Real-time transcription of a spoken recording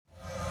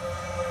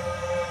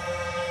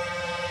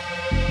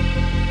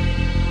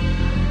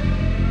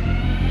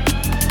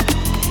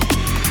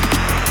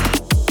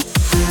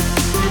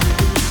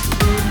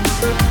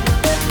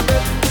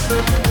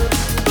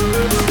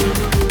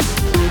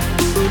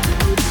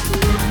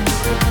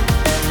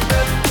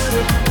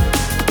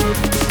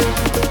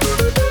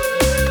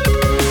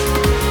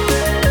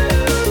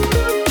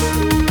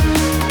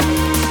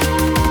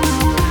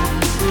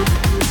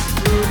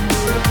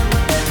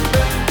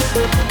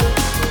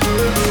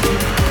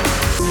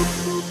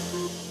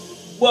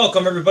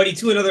Welcome, everybody,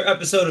 to another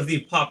episode of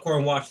the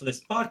Popcorn Watch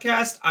List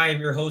podcast. I am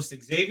your host,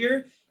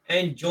 Xavier,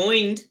 and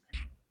joined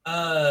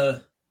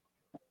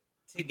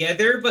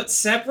together but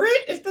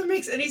separate, if that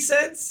makes any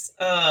sense.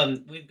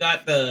 We've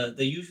got the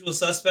usual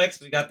suspects.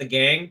 We got the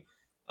gang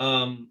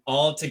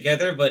all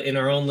together, but in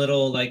our own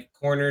little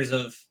corners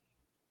of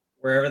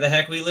wherever the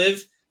heck we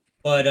live.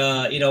 But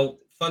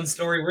fun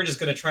story. We're just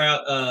gonna try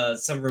out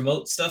some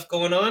remote stuff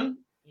going on.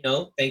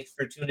 Thanks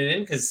for tuning in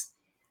because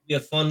it'll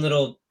be a fun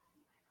little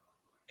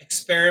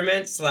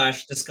experiment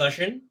slash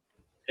discussion.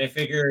 And I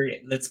figure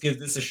let's give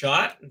this a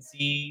shot and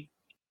see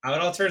how it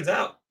all turns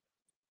out.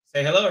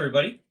 Say hello,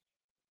 everybody.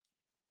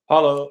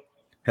 Hello.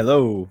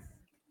 Hello.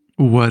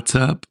 What's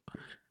up?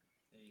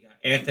 There you got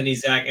Anthony,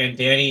 Zach, and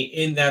Danny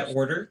in that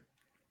order.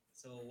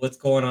 So what's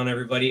going on,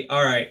 everybody?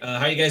 All right,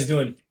 how you guys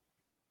doing?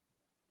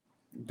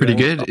 Pretty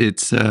good.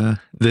 It's the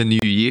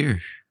new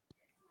year.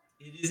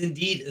 It is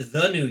indeed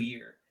the new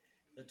year,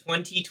 the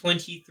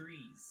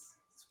 2023s.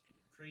 It's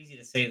crazy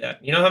to say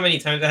that. You know how many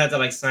times I had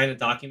to sign a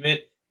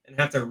document and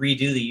have to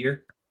redo the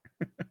year?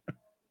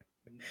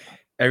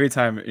 Every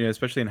time,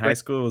 especially in high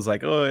school, it was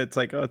like, it's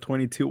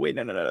 22. Wait,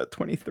 no,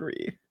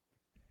 23.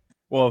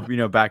 Well,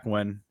 back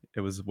when it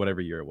was whatever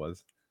year it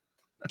was.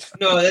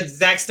 No, that's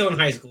Zach Stone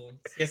High School.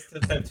 Yes,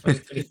 that's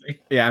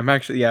 2023. Yeah,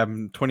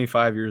 I'm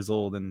 25 years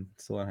old and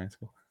still in high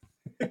school.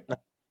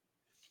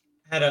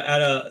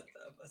 Had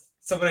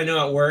someone I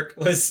know at work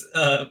was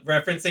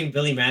referencing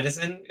Billy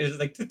Madison. It was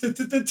like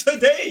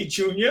today,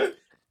 Junior.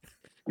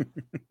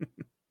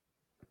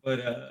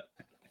 But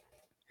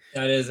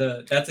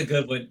that's a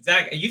good one.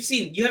 Zach,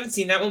 you haven't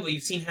seen that one, but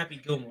you've seen Happy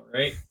Gilmore,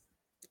 right?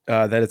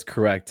 That is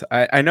correct.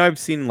 I know I've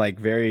seen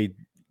very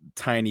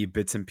tiny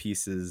bits and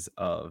pieces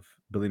of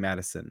Billy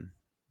Madison,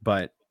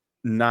 but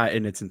not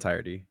in its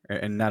entirety,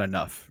 and not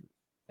enough,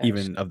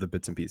 even of the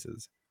bits and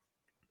pieces.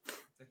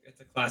 It's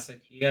a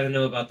classic. You got to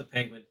know about the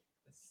Penguin.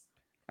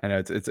 I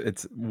know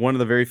it's one of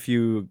the very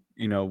few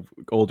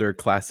older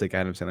classic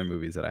Adam Sandler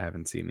movies that I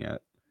haven't seen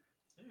yet.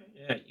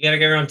 Yeah, you got to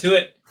get around to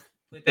it.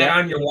 Put that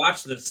on your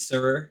watch list,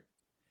 sir.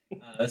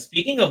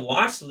 Speaking of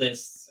watch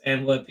lists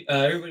and what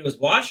everybody was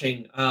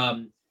watching,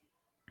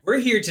 we're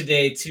here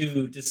today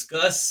to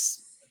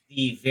discuss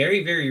the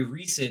very, very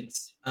recent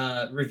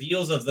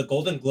reveals of the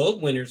Golden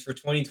Globe winners for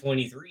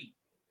 2023.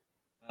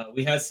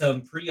 We had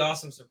some pretty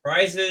awesome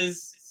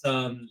surprises,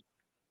 some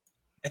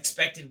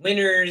expected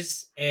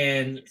winners,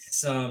 and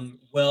some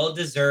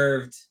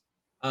well-deserved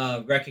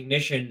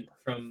recognition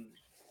from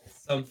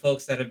some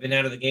folks that have been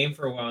out of the game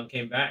for a while and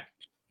came back.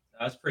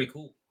 That's pretty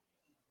cool.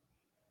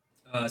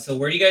 So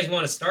where do you guys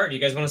want to start? Do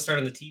you guys want to start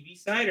on the TV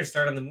side or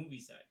start on the movie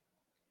side?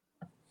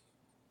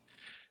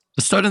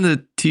 Let's start on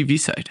the TV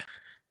side.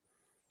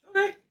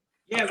 Okay.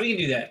 Yeah, we can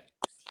do that.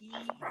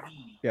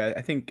 TV. Yeah,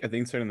 I think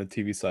starting on the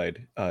TV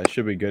side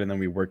should be good, and then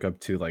we work up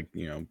to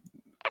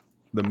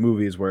the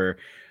movies where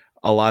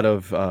a lot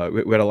of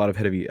we had a lot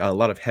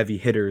of heavy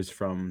hitters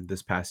from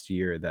this past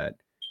year that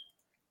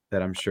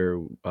I'm sure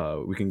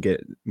we can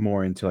get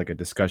more into a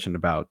discussion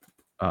about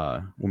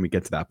when we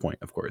get to that point,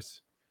 of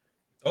course.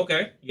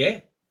 Okay. Yeah.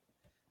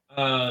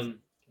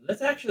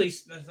 Let's actually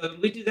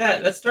we do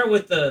that. Let's start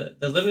with the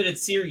limited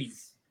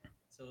series.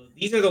 So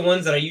these are the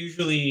ones that I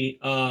usually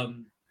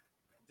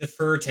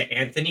defer to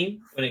Anthony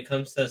when it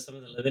comes to some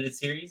of the limited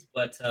series,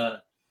 but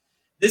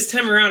this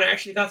time around I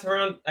got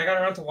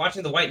around to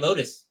watching The White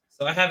Lotus,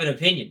 so I have an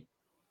opinion.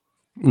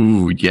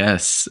 Ooh,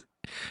 yes.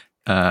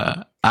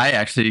 I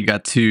actually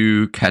got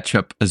to catch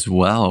up as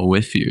well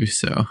with you,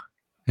 so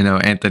I know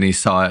Anthony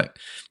saw it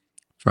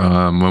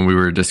from when we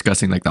were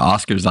discussing the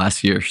Oscars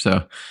last year,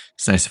 so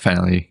it's nice to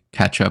finally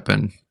catch up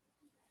and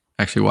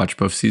actually watch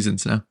both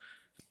seasons now.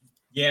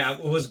 Yeah,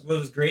 what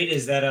was great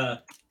is that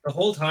the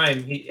whole time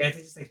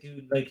Anthony's like,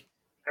 dude, I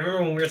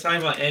remember when we were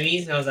talking about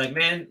Emmys, and I was like,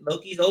 man,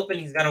 Loki's open,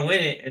 he's got to win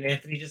it, and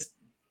Anthony just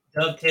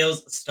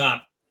dovetails,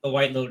 stop, The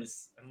White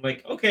Lotus. I'm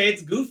like, okay,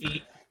 it's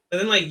goofy, but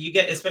then you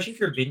get, especially if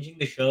you're binging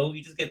the show,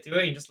 you just get through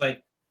it, and you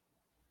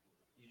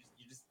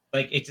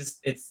just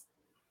it's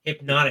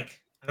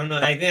hypnotic. I don't know.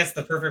 I think that's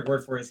the perfect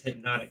word for it, is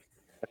hypnotic.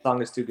 That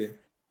song is too good.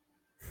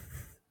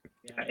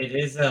 Yeah, it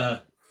is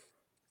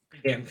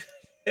damn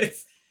good.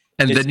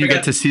 And then you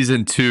get to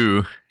season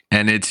 2,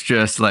 and it's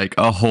just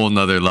a whole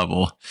nother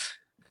level.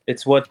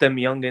 It's what them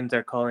youngins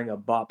are calling a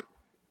bop.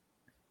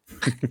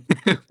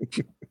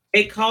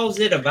 It calls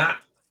it a bop.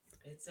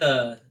 It's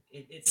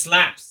it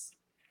slaps.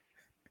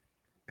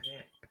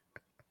 Yeah.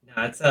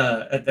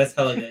 No, that's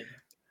hella good.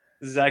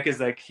 Zach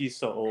is he's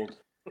so old.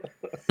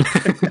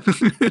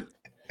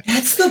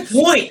 That's the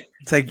point.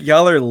 It's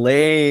y'all are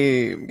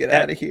lame. Get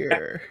out of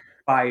here.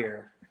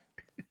 Fire.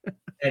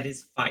 That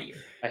is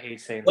fire. I hate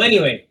saying Well, that.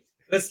 anyway,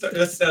 let's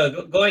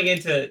going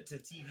into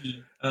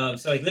TV.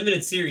 So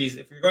limited series.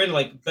 If you're going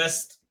to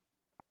best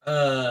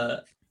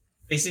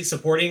basic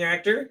supporting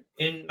actor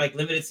in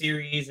limited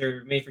series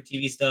or made for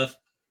TV stuff,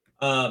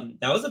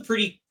 that was a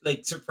pretty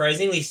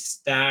surprisingly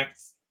stacked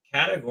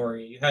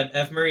category. You had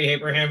F. Murray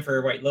Abraham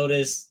for White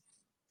Lotus,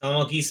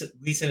 Domhnall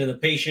Gleeson in The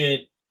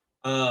Patient,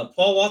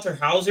 Paul Walter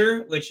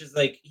Hauser, which is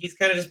like he's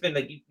kind of just been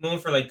like known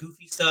for like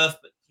goofy stuff,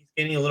 but he's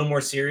getting a little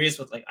more serious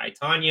with like I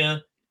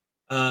Tonya.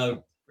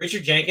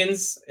 Richard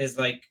Jenkins is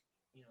like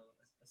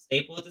a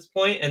staple at this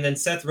point, and then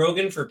Seth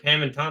Rogen for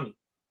Pam and Tommy.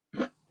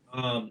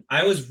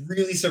 I was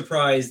really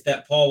surprised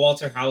that Paul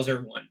Walter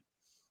Hauser won.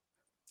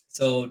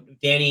 So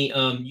Danny,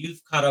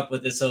 you've caught up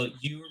with this, so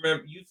you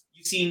remember you've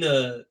seen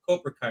the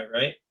Cobra Kai,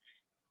 right?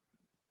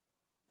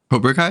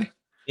 Cobra Kai?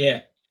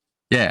 Yeah,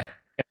 Yeah.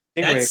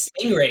 that's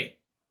Stingray.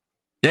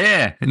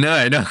 Yeah. No,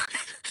 I know.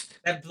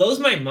 That blows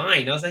my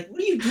mind. I was like,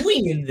 "What are you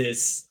doing in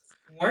this?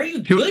 Why are you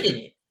He- good in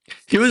it?"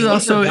 He was He went for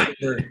also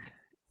Blackbird.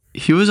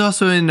 he was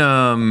also in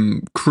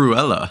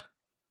Cruella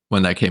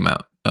when that came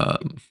out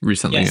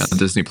recently Yes. on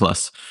Disney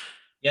Plus.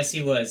 Yes,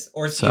 he was.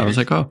 Or So I was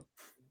like, oh,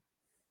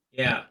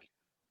 yeah,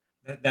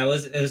 that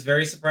was it was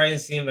very surprising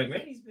to see him. Like,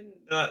 man, he's been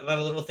a lot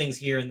of little things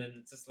here, and then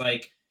it's just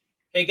like,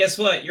 hey, guess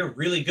what? You're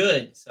really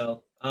good.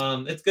 So,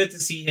 it's good to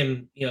see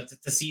him.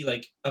 To see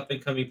like up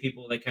and coming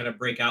people like kind of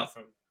break out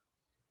from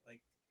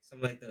like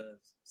some like the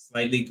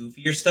slightly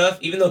goofier stuff.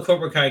 Even though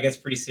Cobra Kai gets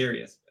pretty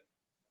serious, but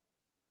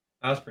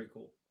that was pretty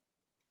cool.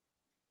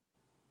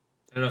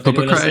 I don't know if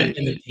Cobra anyone else Kai- has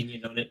an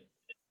opinion on it.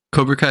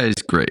 Cobra Kai is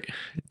great.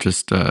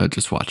 Just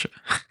watch it.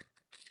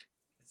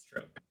 It's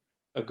true.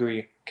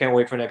 Agree. Can't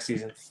wait for next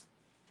season.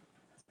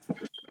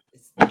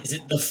 Is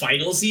it the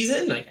final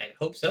season? Like, I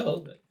hope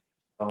so.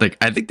 But Like,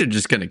 I think they're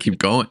just gonna keep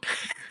going.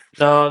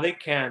 No, they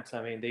can't.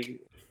 I mean,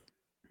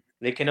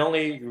 they can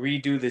only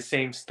redo the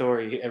same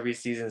story every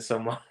season so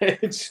much.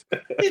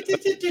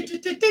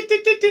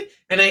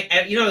 And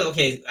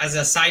okay, as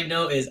a side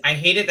note, is I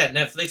hate it that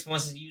Netflix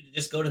wants you to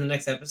just go to the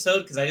next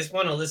episode because I just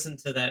want to listen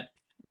to that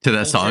To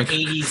that song.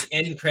 80s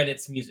end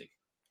credits music.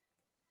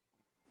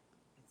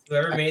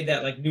 Whoever made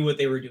that like knew what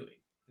they were doing.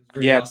 It was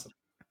really Yeah. awesome.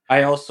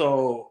 I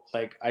also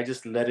I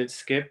just let it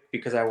skip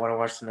because I want to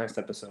watch the next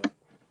episode.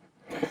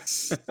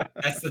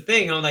 That's the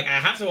thing. I'm like, I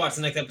have to watch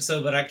the next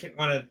episode, but I can't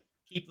want to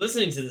keep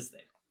listening to this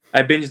thing.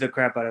 I binged the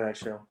crap out of that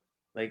show.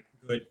 Like,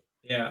 Good.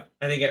 Yeah,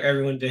 I think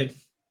everyone did.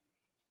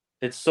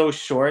 it's so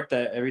short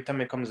that every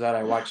time it comes out,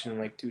 I watch it in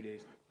like 2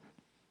 days.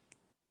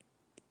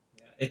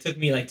 Yeah, it took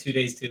me like 2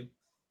 days too.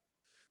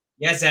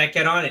 Yeah, Zach,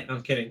 get on it.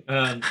 I'm kidding.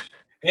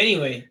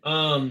 Anyway,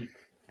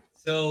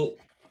 so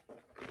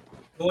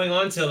going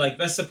on to like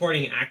best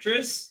supporting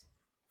actress,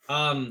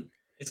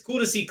 it's cool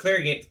to see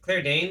Claire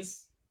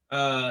Danes,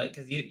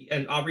 because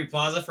and Aubrey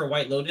Plaza for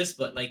White Lotus,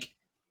 but like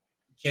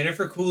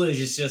Jennifer Coolidge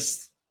is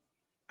just,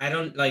 I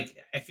don't like.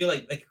 I feel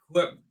like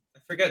whoever, I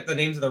forget the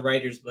names of the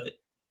writers, but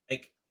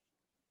like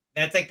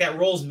that's like that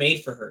role's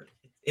made for her.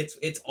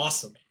 It's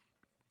awesome.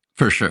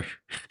 For sure.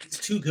 It's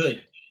too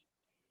good.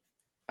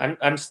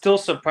 I'm still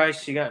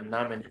surprised she got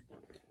nominated.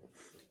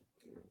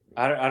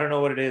 I don't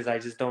know what it is. I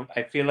just don't.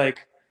 I feel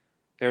like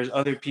there's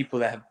other people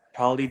that have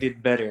probably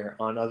did better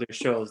on other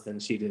shows than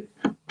she did.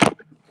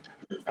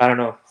 I don't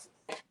know.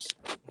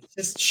 It's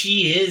just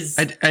she is.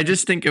 I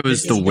just think it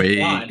was this is the way.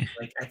 God.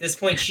 Like at this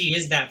point, she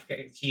is that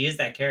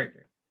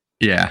character.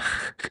 Yeah.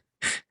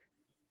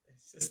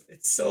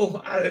 It's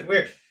so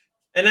weird.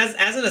 And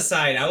as an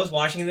aside, I was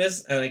watching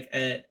this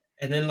and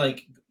then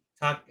like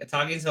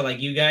talking to like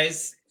you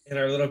guys in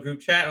our little group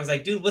chat. I was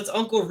like, dude, what's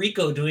Uncle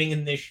Rico doing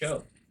in this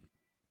show?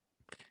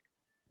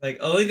 Like,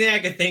 only thing I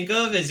could think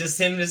of is just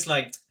him, just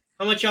like,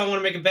 how much y'all want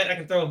to make a bet I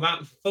can throw a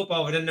mountain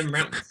football within them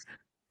mountains?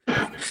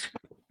 I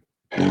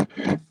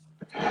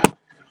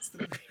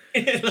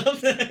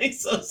love that.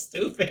 He's so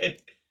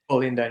stupid.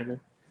 Napoleon Dynamite.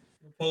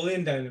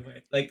 Napoleon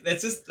Dynamite. Like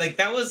that's just like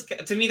that was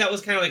to me that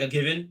was kind of like a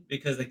given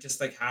because like just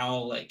like how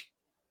like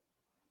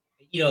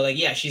like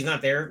yeah, she's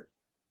not there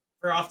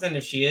for often.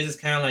 If she is, it's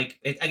kind of like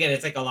again,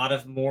 it's like a lot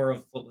of more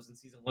of what was in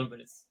season 1, but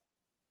it's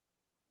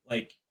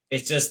like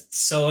it's just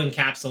so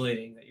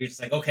encapsulating that you're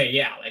just like, okay,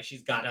 yeah, like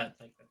she's gotta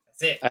like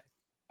that's it.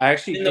 I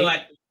actually Even though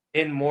think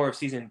in more of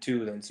season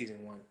 2 than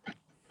season 1.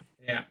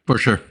 yeah, For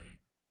sure.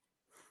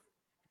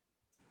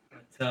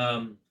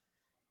 but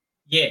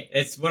yeah,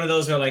 it's one of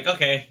those where like,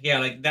 okay, yeah,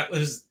 like that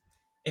was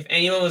if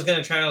anyone was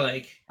gonna try to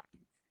like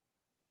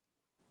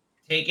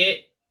take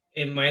it,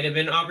 it might have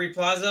been Aubrey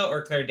Plaza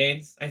or Claire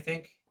Danes, I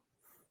think.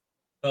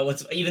 But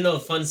what's even though a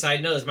fun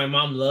side note is my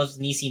mom loves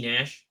Niecy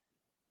Nash.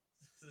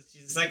 So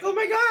she's just like, oh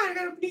my god, I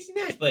got a Niecy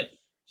Nash, but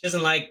she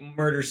doesn't like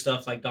murder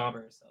stuff like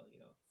Dahmer. So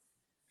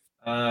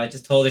I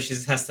just told her she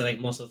just has to like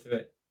muscle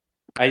through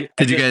it.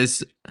 Did you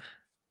guys?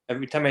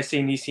 Every time I see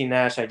Niecy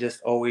Nash, I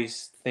just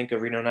always think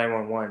of Reno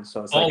 911.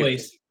 So it's like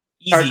Always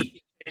it's hard to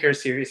easy. take her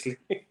seriously.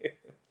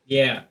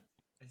 Yeah,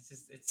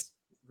 it's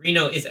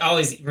Reno. It's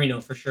always Reno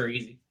for sure.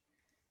 Easy.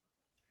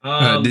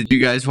 Did you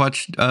guys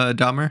watch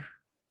Dahmer?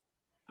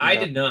 I Yeah.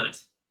 did not.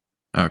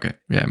 Okay.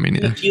 Yeah, me He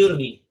neither. killed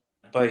me.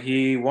 But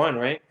he won,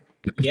 right?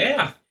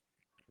 Yeah.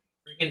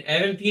 Freaking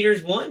Evan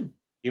Peters won.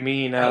 You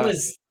mean That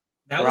was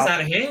Ralph-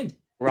 out of hand.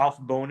 Ralph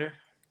Boner?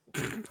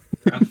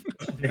 Ralph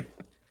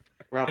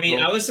Ralph I mean,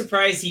 Boner. I was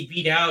surprised he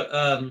beat out.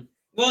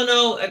 Well,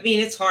 no, I mean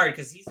it's hard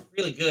because he's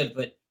really good,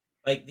 but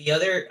like the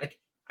other, like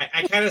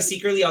I kind of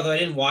secretly, although I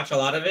didn't watch a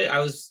lot of it, I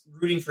was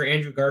rooting for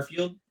Andrew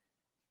Garfield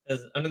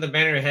because Under the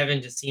Banner of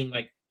Heaven just seemed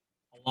like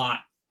a lot,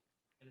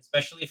 and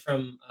especially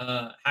from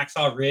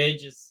Hacksaw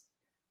Ridge, is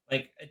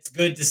like it's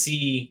good to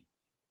see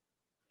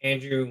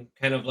Andrew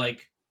kind of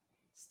like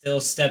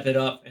still step it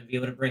up and be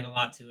able to bring a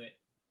lot to it.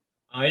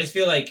 I just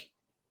feel like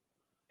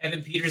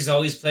Evan Peters is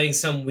always playing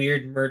some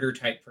weird murder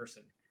type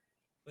person,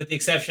 with the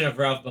exception of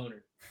Ralph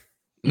Boner.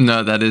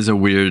 No, that is a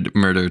weird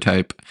murder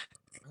type.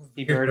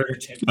 He Weird murdered- murder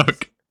type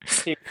Okay.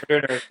 person. He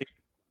murdered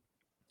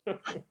our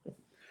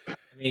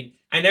I mean,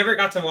 I never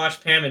got to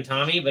watch Pam and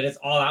Tommy, but it's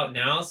all out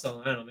now,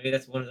 so I don't know. Maybe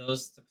that's one of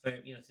those to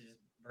play, to just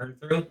burn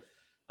through.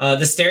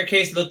 The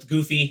Staircase looked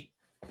goofy,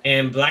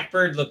 and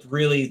Blackbird looked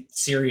really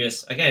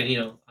serious.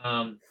 Again,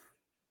 Paul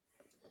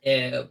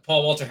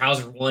Walter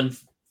Hauser won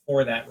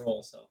for that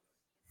role, so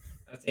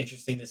that's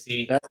interesting to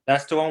see.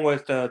 That's the one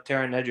with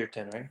Taron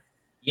Egerton, right?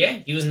 Yeah,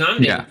 he was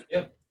nominated.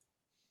 Yeah.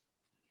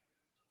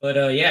 But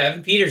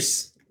Evan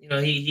Peters,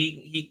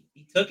 he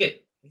took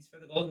it. He's for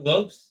the Golden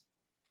Globes.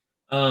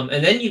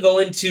 And then you go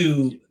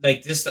into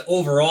like just the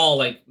overall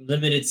like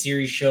limited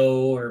series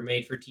show or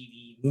made for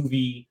TV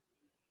movie,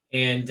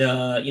 and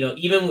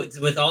even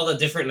with all the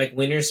different like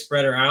winners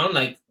spread around,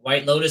 like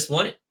White Lotus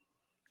won it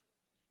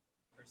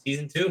for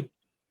season 2.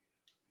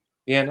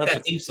 Yeah,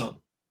 That theme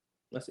song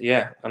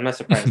I'm not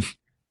surprised.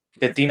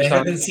 The theme better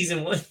song, than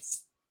season 1.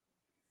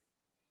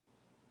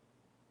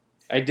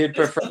 I did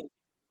prefer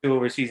 2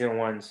 over season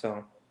 1.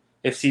 So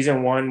if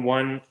season 1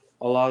 won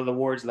a lot of the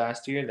awards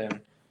last year,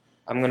 then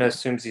I'm gonna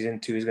assume season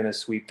 2 is gonna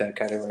sweep that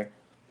category.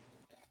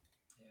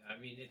 Yeah, I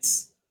mean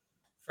it's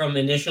from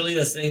initially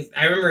the things.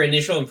 I remember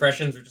initial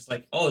impressions were just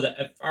like, oh,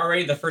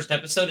 already the first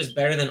episode is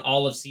better than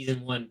all of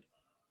season 1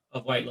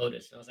 of White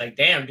Lotus. And I was like,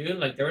 damn, dude,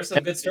 like there were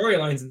some good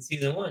storylines in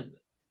season 1.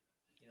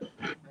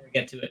 I'll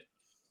get to it.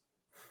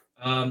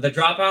 The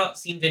Dropout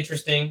seemed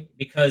interesting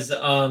because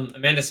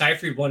Amanda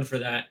Seyfried won for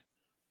that.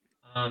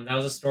 That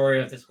was a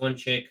story of this one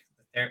chick.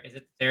 Is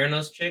it the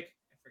Theranos chick?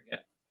 I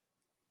forget.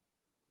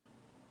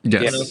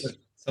 Yes.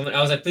 I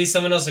was like, please,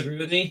 someone else agree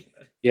with me.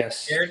 Yes.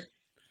 Scared?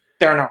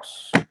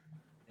 Theranos.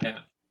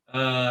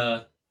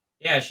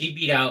 Yeah. She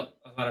beat out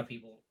a lot of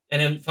people.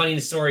 And then, funny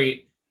the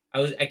story,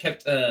 I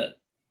kept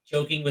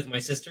joking with my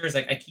sisters.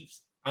 Like, I keep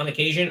on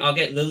occasion I'll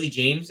get Lily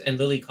James and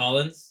Lily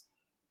Collins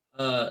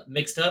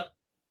mixed up,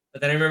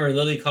 but then I remember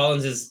Lily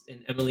Collins is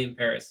in Emily in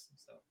Paris,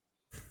 so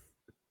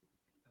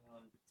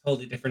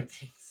totally different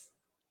things.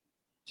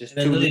 Just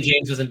And then Lily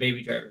James was in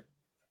Baby Driver.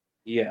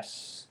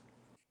 Yes.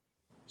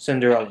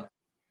 Cinderella.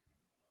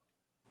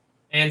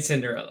 And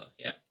Cinderella,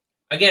 yeah.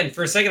 Again,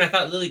 for a second, I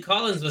thought Lily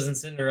Collins was in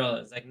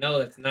Cinderella. It's like, no,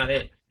 that's not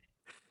it.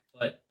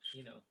 But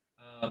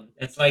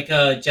it's like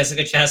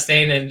Jessica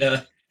Chastain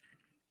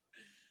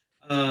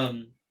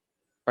and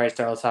Bryce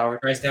Dallas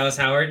Howard. Bryce Dallas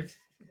Howard.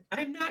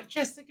 I'm not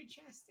Jessica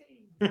Chastain.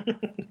 That's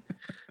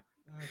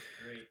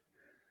great.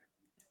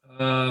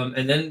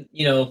 And then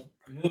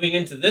moving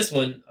into this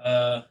one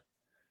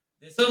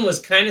was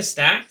kind of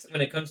stacked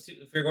when it comes to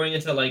if you're going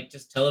into like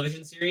just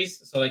television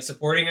series. So like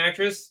supporting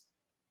actress,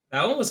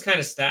 that one was kind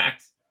of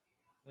stacked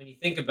when you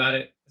think about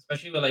it,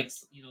 especially with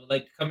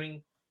like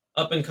coming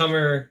up and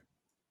comer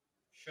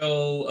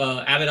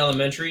show Abbott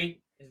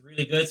Elementary is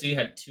really good. So you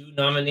had 2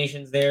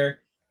 nominations there.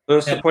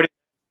 Those supporting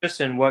actress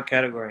in what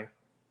category?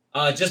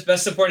 Just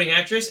best supporting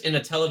actress in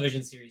a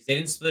television series. They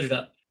didn't split it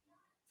up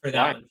for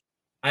that Why? one.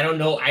 I don't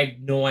know. I have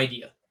no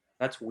idea.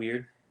 That's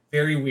weird.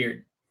 Very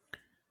weird.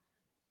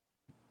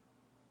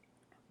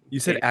 You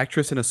said Okay.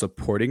 actress in a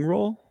supporting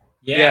role?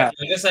 Yeah.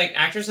 Just like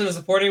actress in a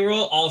supporting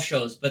role, all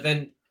shows. But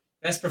then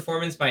best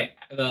performance by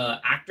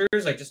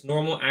actors, like just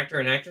normal actor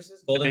and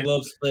actresses. Golden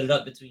Globes split it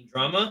up between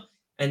drama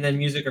and then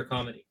music or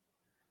comedy.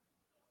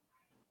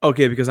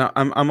 Okay, because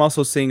I'm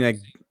also seeing like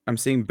I'm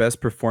seeing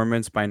best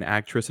performance by an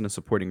actress in a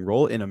supporting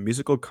role in a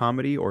musical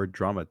comedy or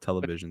drama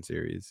television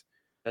series.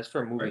 That's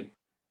for a movie. Right.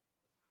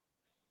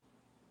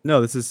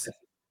 No, it's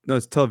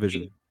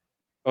television.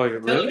 Oh, you're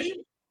really?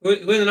 Television? Who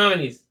are the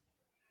nominees?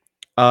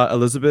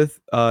 Elizabeth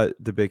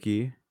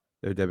Debicki,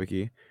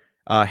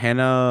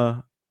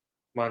 Hannah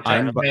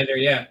Montana. Commander,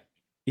 yeah.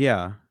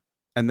 yeah,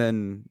 and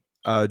then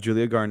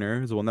Julia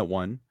Garner is the one that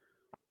won.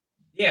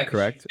 Yeah, 'cause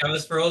Correct. That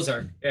was for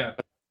Ozark. Yeah.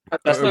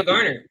 That's Not not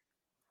Garner.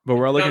 But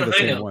we're all looking at Donna the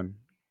same Hino. one.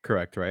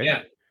 Correct, right?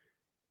 Yeah.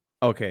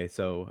 Okay,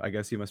 so I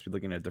guess you must be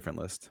looking at a different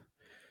list.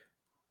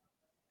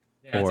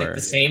 Yeah, it's like Or-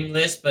 the same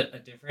list, but a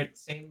different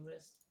same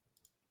list.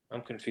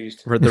 I'm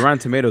confused. For the Rotten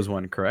Tomatoes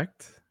one,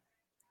 correct?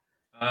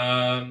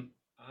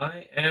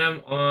 I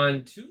am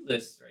on 2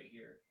 lists right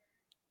here.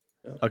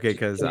 Okay,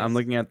 because I'm Yes.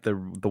 looking at the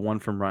one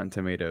from Rotten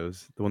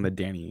Tomatoes, the one that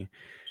Danny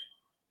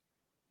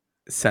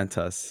sent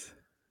us.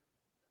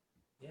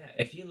 Yeah,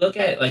 if you look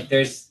at it, like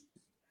there's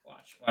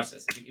watch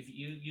this. If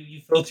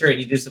you filter it,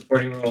 you do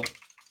supporting role.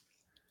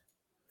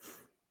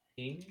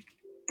 King.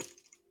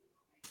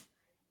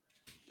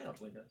 Shut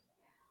up, Windows.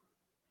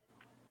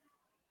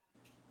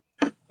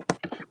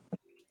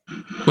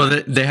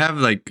 Well, they have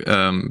like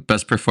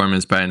best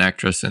performance by an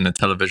actress in a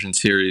television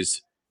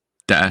series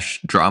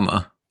dash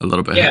drama a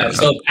little bit. Yeah, higher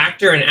so up.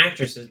 actor and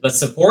actresses, but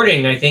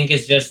supporting I think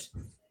is just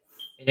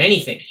in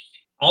anything.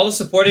 all the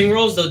supporting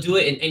roles, they'll do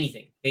it in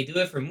anything. They do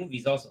it for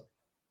movies also.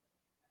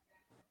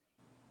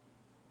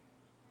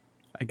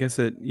 I guess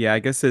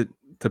it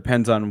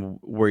depends on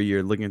where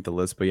you're looking at the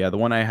list, but yeah, the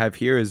one I have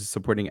here is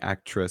supporting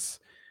actress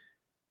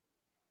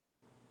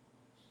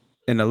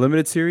in a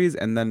limited series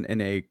and then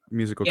in a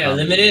musical Yeah,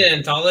 comedy. limited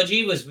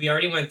anthology we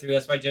already went through.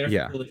 That's why Jennifer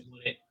Yeah. Coolidge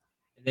won it.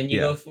 And then you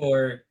Yeah. go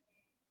for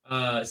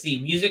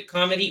music,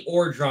 comedy,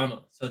 or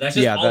drama. So that's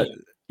just all of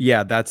them.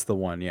 Yeah, that's the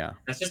one. Yeah.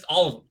 That's just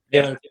all of them.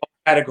 Yeah, it's all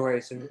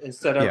categories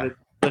instead of Yeah. it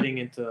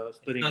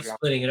splitting Not genres.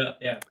 splitting it up.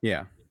 Yeah.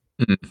 Yeah.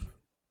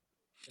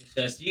 It's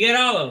just you get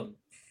all of them.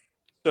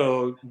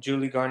 So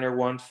Julie Garner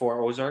won for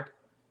Ozark.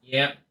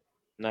 Yeah.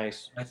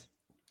 Nice. That's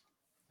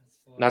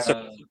Not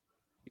so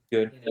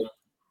good. you know.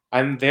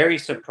 I'm very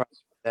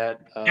surprised that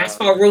That's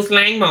for Ruth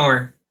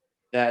Langmore.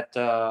 that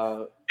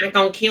I'm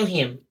gonna kill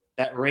him.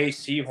 that Ray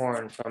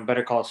Seahorn from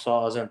Better Call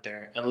Saul isn't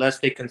there, unless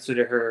they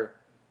consider her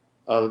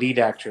a lead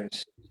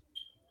actress.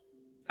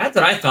 That's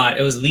what I thought.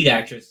 It was lead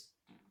actress.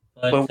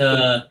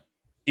 But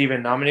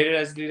Even nominated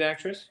as lead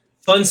actress?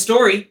 fun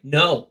story.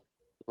 No.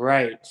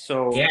 Right.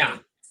 So Yeah.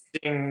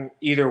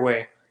 either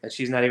way, that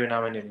she's not even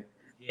nominated.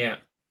 Yeah.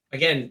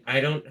 Again,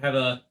 I don't have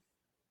a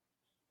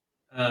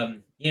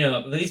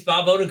at least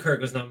Bob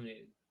Odenkirk was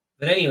nominated.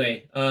 But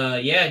anyway,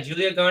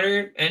 Julia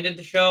Garner ended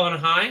the show on a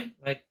high.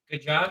 Like,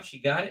 good job, she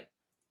got it.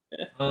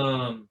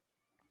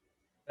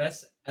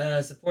 Best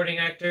supporting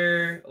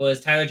actor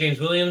was Tyler James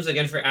Williams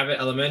again for Abbott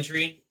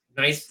Elementary.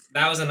 Nice,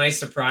 that was a nice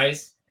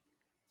surprise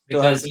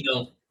because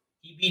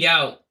he beat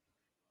out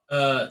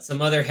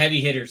some other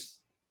heavy hitters.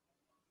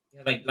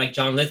 Yeah, like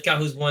John Lithgow,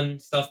 who's won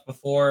stuff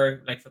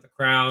before, like for The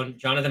Crown.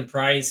 Jonathan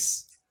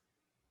Pryce,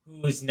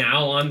 who is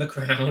now on The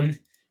Crown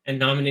and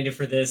nominated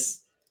for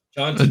this.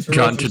 John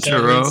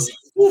Turturro.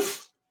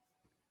 Oof.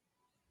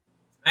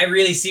 I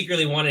really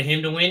secretly wanted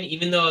him to win,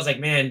 even though I was like,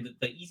 man,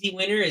 the easy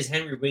winner is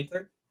Henry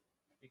Winkler,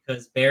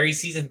 because Barry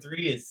season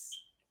 3 is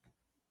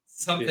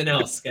something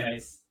else,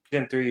 guys.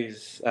 Season 3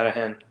 is out of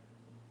hand.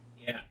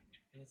 Yeah,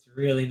 it's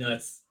really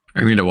nuts.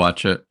 I need to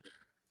watch it.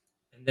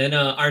 And then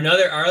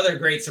our other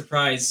great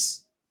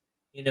surprise,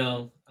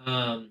 what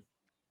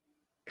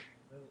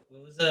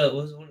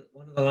was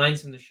one of the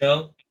lines from the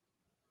show?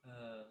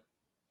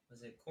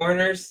 Was it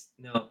corners?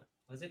 No,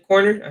 was it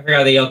corner? I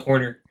forgot they yell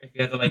corner if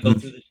you have to like go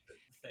through the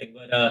thing.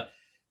 But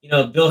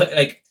Bill,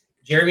 like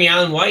Jeremy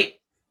Allen White,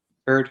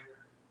 Heard.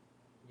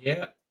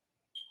 yeah,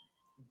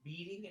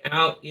 beating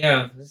out.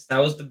 Yeah, that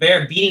was the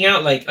Bear beating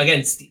out like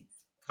again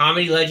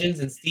comedy legends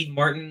and Steve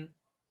Martin,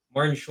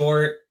 Martin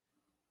Short.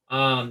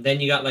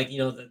 Then you got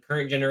the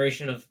current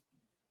generation of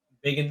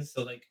biggins,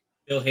 so like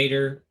Bill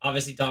Hader,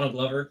 obviously Donald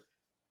Glover.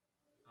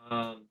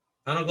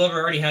 Donald Glover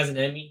already has an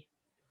Emmy,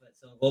 but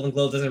so Golden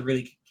Globe doesn't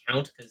really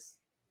count because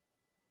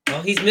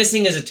all he's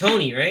missing is a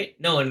Tony, right?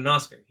 No, and an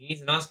Oscar. He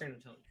needs an Oscar and a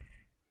Tony.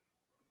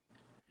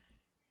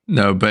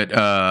 No, but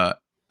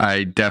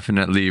I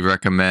definitely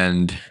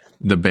recommend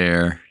The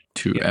Bear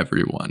to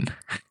everyone.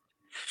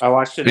 I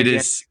watched it again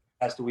is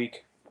last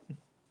week.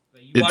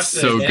 But you It's watched it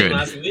so again good.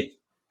 last week?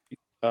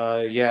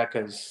 Yeah,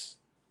 because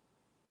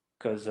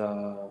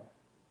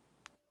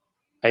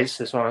I just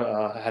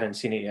hadn't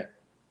seen it yet.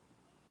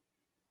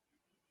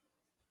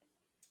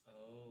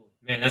 Oh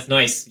man, that's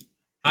nice.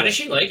 How did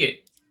she like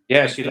it?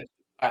 Yeah,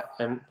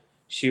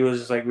 she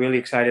was like really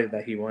excited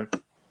that he won.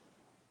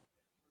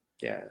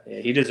 Yeah,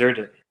 he deserved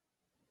it.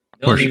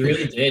 No, he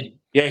really did.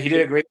 Yeah, he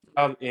did a great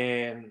job,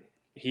 and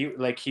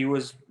he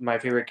was my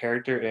favorite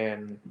character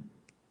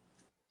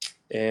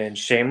in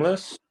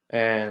Shameless,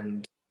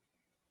 and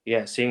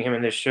yeah, seeing him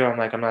in this show,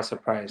 I'm not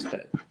surprised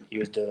that he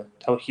was the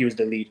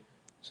lead.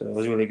 So it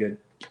was really good.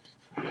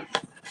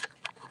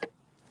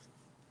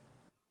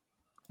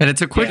 And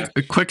it's a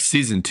quick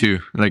season too.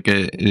 Like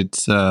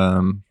it's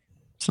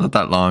not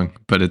that long,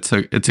 but it's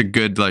a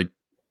good like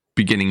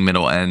beginning,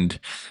 middle, end,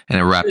 and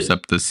it wraps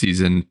up the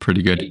season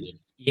pretty good.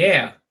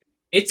 Yeah,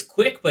 it's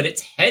quick, but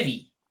it's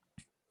heavy.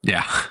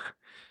 Yeah.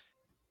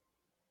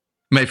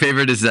 My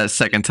favorite is that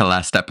second to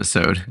last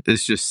episode.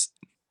 It's just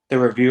The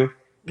review.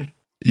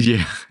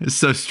 yeah, it's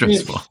so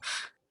stressful.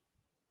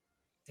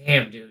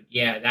 Damn, dude.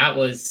 Yeah, that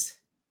was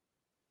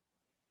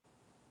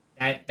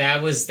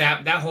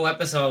that whole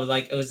episode.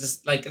 Like, it was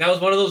just like that was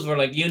one of those where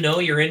like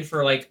you're in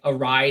for like a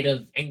ride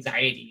of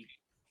anxiety,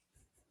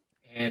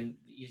 and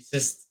it's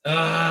just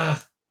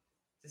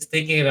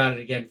thinking about it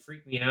again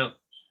freaked me out.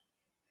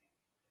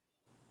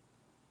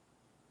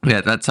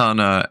 Yeah, that's on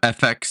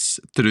FX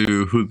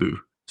through Hulu.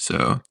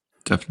 So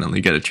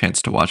definitely get a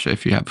chance to watch it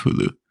if you have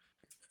Hulu.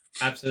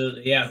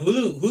 Absolutely, yeah.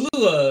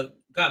 Hulu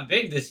got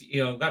big this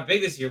year.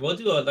 We'll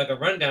do a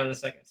rundown in a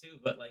second too.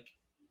 But like,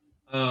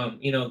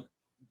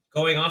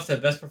 going off to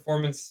best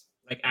performance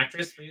like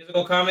actress for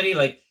musical comedy,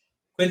 like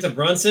Quinta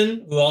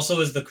Brunson, who also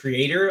is the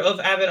creator of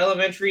Abbott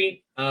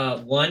Elementary,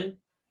 won.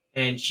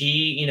 And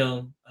she,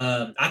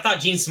 I thought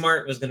Jean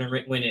Smart was gonna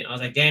win it. I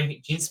was like, damn,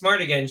 Jean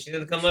Smart again. She's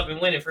gonna come up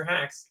and win it for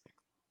Hacks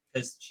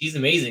because she's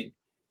amazing.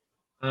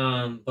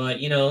 But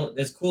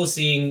it's cool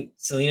seeing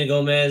Selena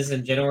Gomez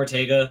and Jenna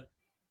Ortega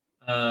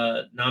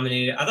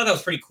nominated. I thought that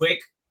was pretty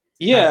quick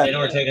Yeah, they know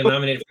we're taking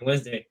nominated for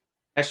Wednesday.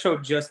 that show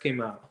just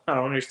came out. I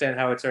don't understand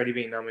how it's already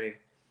being nominated.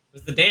 It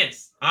was the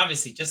dance,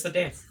 obviously, just the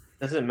dance.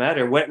 Doesn't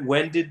matter.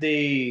 When did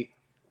they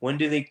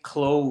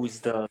close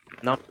the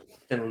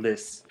nomination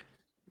list?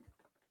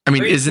 I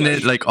mean, Great isn't it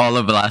question. like all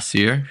of last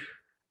year?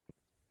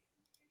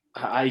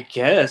 I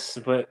guess,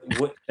 but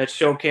that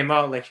show came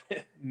out like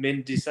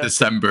mid-December,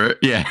 December.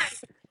 Yeah.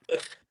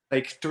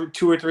 like 2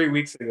 or 3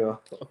 weeks ago.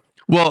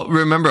 Well,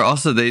 remember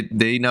also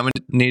they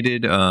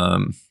nominated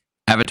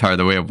Avatar: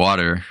 The Way of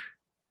Water,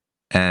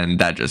 and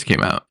that just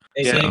came out.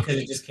 They Yeah. say because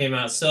it just came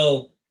out.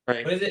 So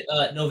Right. what is it?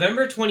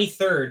 November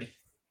 23rd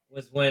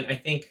was when I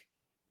think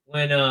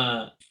when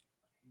the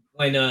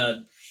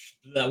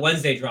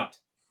Wednesday dropped.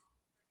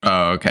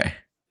 Oh, okay.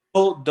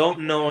 People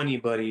don't know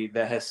anybody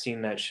that has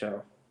seen that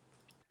show.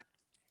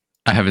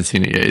 I haven't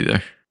seen it yet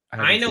either. I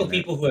haven't know seen that.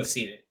 people who have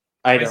seen it.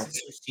 I My don't.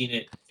 sister's seen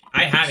it.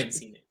 I haven't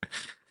seen it.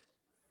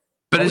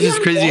 But Are it's we just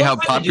on crazy how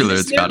qualified to do popular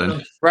this it's now?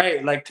 gotten.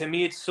 Right, like to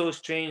me, it's so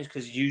strange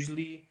because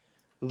usually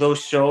those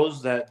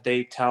shows that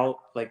they tout,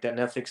 like that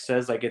Netflix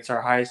says, like it's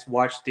our highest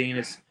watch thing,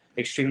 it's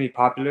extremely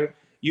popular.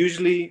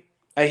 Usually,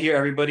 I hear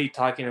everybody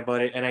talking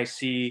about it, and I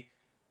see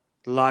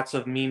lots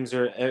of memes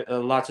or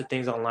lots of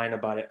things online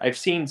about it. I've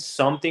seen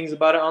some things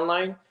about it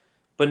online,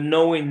 but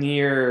nowhere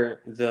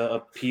near the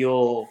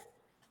appeal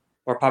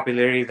or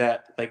popularity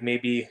that like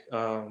maybe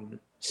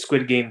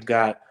Squid Game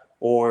got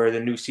or the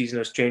new season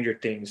of Stranger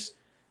Things.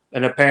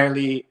 And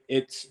apparently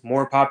it's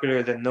more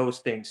popular than those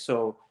things.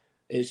 So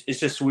it's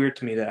just weird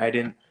to me that I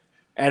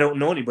don't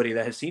know anybody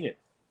that has seen it.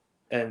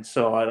 And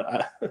so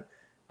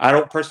I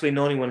don't personally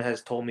know anyone that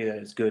has told me that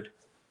it's good.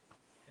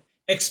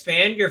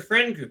 Expand your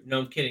friend group. No,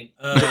 I'm kidding.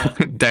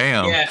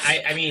 Damn. Yeah,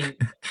 I mean,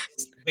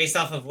 based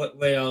off of what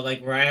like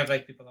where I have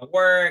like people at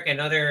work and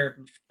other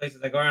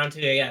places I go around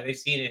to, yeah, they've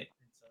seen it. And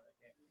so,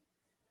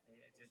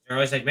 yeah, they're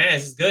always like, "Man,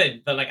 this is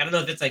good," but like I don't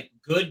know if it's like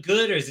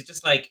good, or is it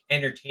just like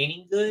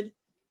entertaining good?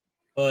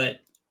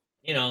 But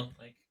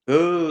like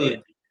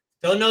Good.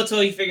 don't know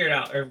till you figure it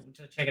out or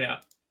to check it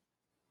out.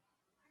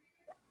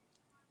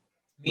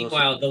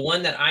 Meanwhile, the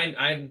one that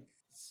I'm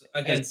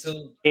again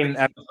so Came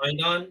crazy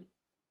behind on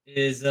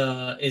is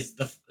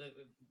the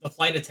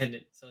flight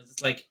attendant. So it's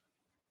just like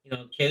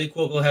Kaylee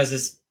Cuoco has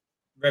this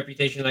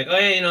reputation like, oh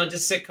yeah,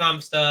 just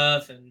sitcom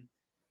stuff and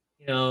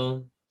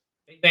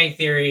Big Bang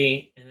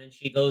Theory, and then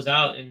she goes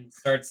out and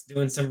starts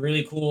doing some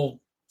really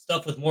cool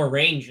stuff with more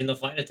range in the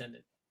flight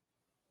attendant.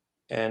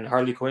 and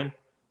Harley Quinn.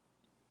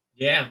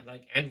 Yeah,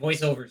 like and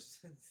voiceovers.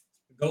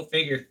 Go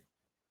figure.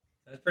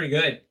 That's pretty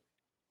good.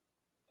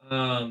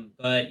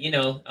 But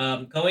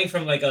going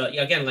from like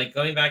again, like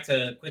going back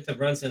to Quinta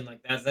Brunson,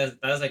 like that's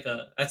like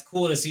that's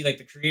cool to see like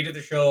the creator of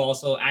the show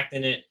also act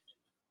in it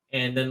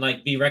and then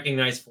like be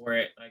recognized for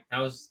it. Like that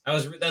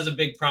was a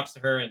big props to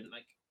her. And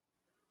like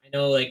I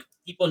know like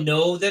people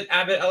know that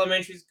Abbott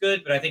Elementary is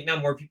good, but I think now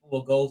more people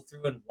will go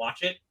through and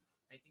watch it.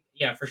 I think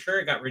yeah, for sure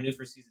it got renewed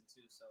for season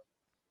 2.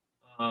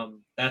 So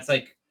that's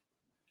like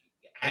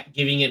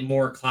giving it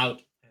more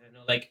clout. I don't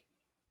know, like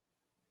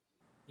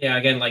yeah,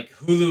 again, like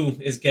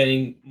Hulu is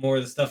getting more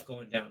of the stuff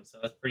going down, so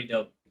that's pretty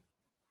dope.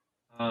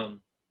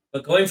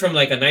 But going from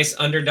like a nice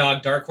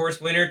underdog dark horse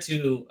winner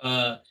to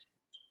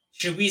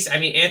should we? I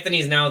mean,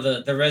 Anthony's now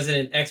the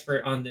resident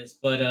expert on this,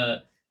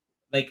 but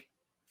like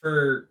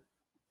for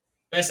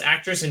best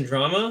actress in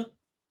drama,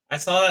 I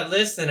saw that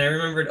list and I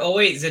remembered. Oh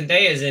wait,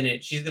 Zendaya's in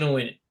it. She's gonna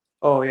win it.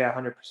 Oh yeah,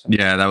 100%.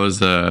 Yeah, that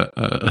was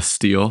a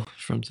steal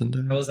from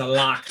Zendaya. That was a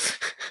lock.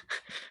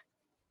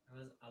 That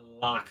was a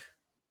lock,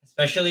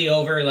 especially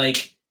over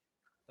like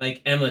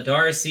Emma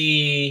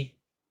Darcy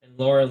and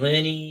Laura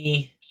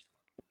Linney.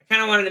 I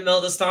kind of wanted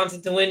Imelda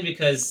Staunton to win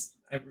because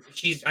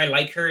I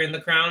like her in The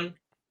Crown.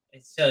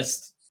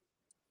 It's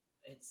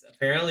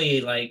apparently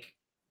like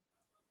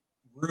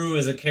Rue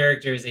as a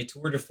character is a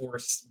tour de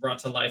force brought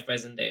to life by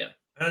Zendaya.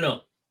 I don't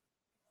know.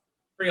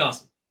 Pretty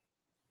awesome.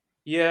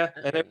 Yeah,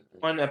 and there's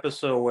one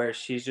episode where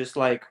she's just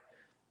like,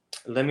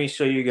 "Let me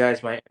show you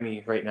guys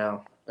Miami right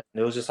now."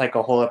 And it was just like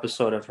a whole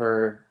episode of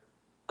her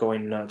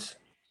going nuts.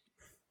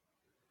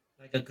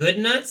 Like a good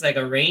nuts, like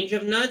a range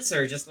of nuts,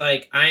 or just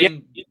like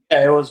I'm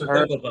Yeah, it was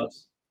her, Cocoa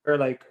Puffs. her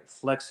like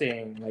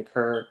flexing like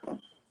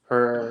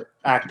her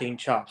acting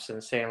chops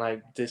and saying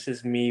like, "This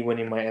is me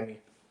winning my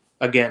Emmy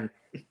again."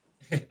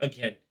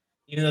 Again.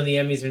 Even though the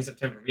Emmys are in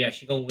September. Yeah,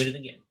 she's gonna win it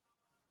again.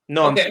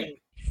 No, I'm Okay. saying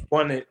she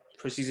won it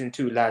for season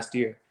 2 last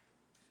year.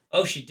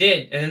 Oh, she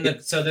did. And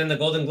then then the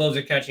Golden Globes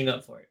are catching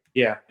up for it.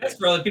 Yeah, That's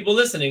for all the people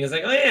listening. It's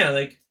like, oh yeah,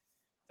 like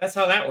that's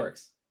how that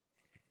works.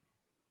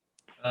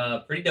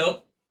 Pretty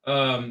dope.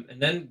 And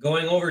then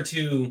going over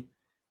to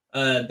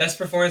best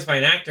performance by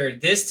an actor,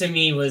 this to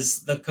me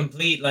was the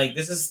complete like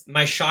this is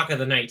my shock of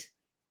the night.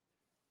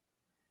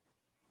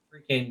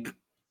 Freaking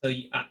so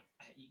you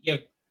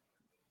have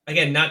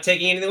again not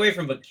taking anything away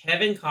from, but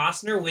Kevin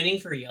Costner winning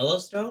for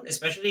Yellowstone,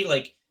 especially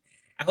like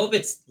I hope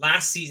it's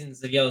last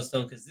seasons of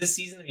Yellowstone because this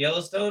season of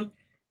Yellowstone,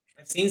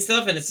 I've seen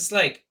stuff and it's just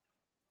like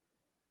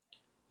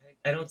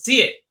I don't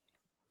see it.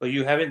 but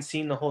you haven't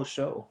seen the whole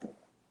show.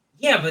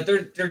 Yeah, but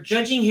they're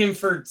judging him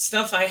for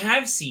stuff I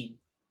have seen.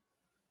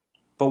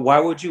 But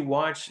why would you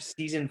watch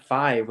season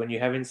 5 when you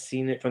haven't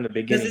seen it from the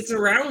Because beginning? it's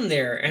around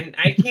there, and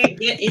I can't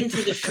get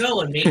into the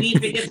show, and maybe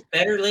if it gets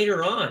better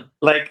later on.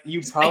 Like you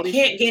I probably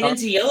can't get start-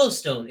 into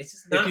Yellowstone. It's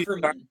just if not you for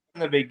start me.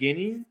 from the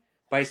beginning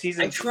by I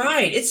season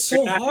tried. It's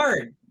so not-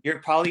 hard. you're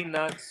probably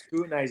not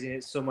scrutinizing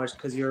it so much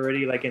because you're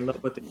already like in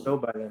love with the show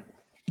by then.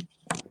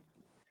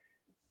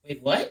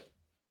 Wait, what?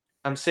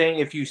 I'm saying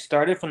if you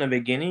started from the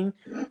beginning,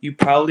 you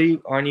probably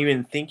aren't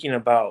even thinking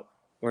about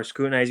or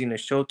scrutinizing the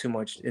show too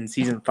much in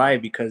season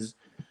 5 because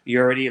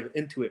you're already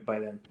into it by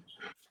then.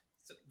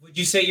 So would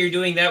you say you're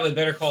doing that with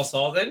Better Call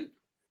Saul then?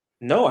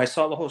 No, I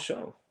saw the whole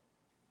show.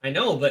 I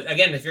know, but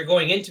again, if you're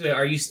going into it,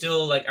 are you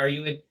still like, are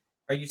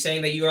you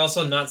saying that you're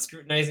also not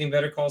scrutinizing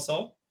Better Call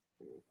Saul?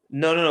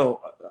 No.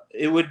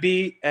 It would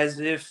be as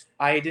if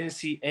I didn't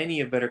see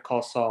any of Better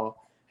Call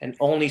Saul and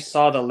only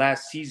saw the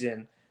last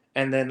season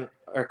and then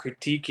are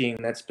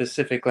critiquing that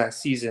specific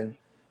last season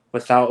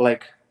without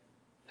like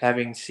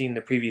having seen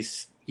the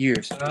previous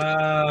years.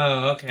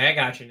 Oh, okay, I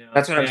got you now.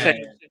 That's what I'm Yeah,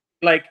 saying. yeah.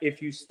 Like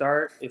if you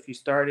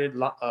started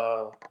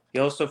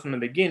Yellowstone from the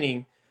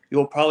beginning,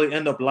 you'll probably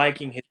end up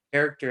liking his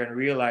character and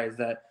realize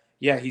that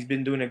yeah, he's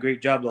been doing a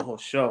great job the whole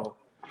show.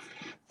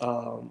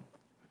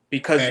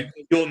 Because Okay.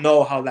 you'll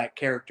know how that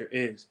character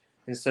is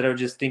instead of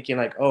just thinking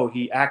like, oh,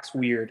 he acts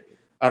weird.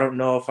 I don't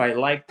know if I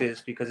like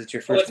this because it's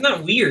your Well, first. it's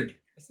not weird.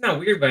 It's not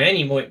weird by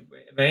any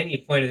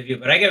point of view,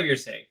 but I get what you're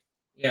saying.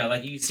 Yeah,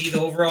 like you see the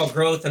overall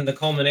growth and the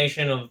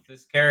culmination of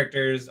this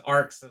character's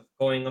arcs of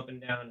going up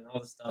and down and all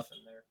the stuff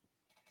in there.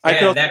 I Yeah,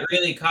 feel that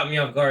really caught me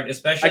off guard,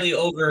 especially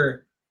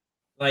over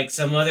like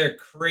some other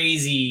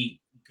crazy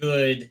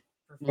good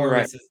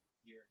performances this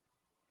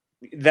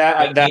year.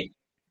 that Like,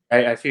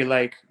 I feel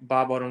like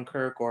Bob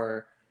Odenkirk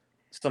or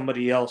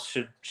somebody else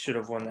should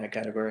have won that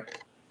category.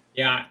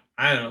 yeah,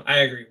 I don't know. I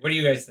agree. What do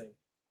you guys think?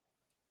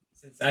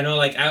 Since I know,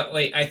 like,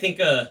 I think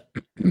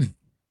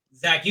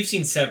Zach, you've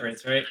seen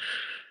Severance, right?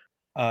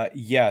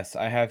 Yes,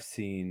 I have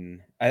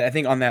seen. I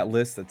think on that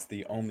list, that's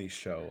the only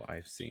show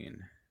I've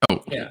seen.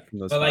 Oh, Yeah, From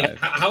those but like,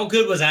 five. how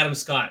good was Adam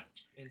Scott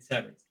in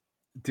Severance?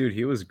 Dude,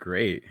 he was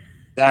great.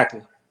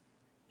 Exactly.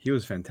 He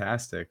was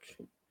fantastic.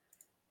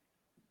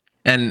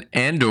 and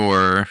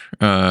Andor,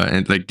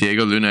 and like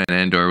Diego Luna and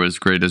Andor was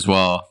great as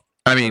well.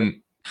 I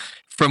mean,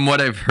 from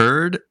what I've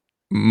heard,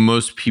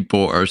 most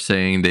people are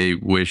saying they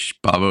wish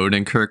Bob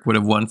Odenkirk would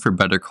have won for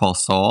Better Call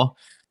Saul.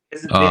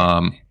 Isn't they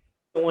don't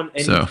want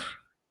any, So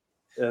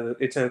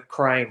it's a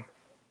crime.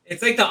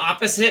 It's like the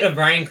opposite of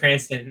Bryan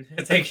Cranston.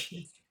 It's like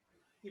he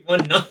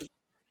won nothing.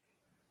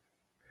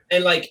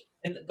 And like,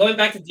 and going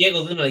back to Diego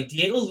Luna, like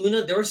Diego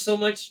Luna, there was so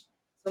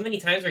many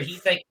times where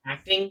he's like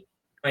acting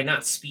by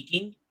not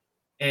speaking,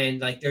 and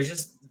like there's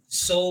just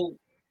so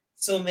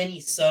many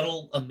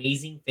subtle,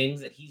 amazing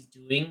things that he's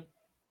doing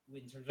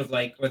in terms of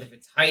like whether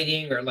it's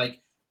hiding or like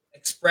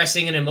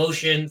expressing an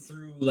emotion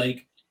through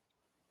like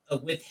a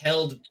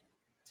withheld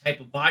type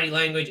of body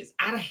language. It's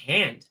out of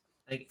hand,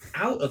 like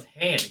out of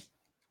hand.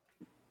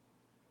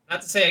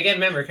 Not to say again,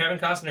 remember Kevin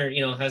Costner,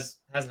 has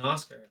an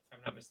Oscar, if I'm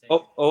not mistaken.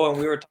 And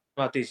we were talking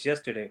about this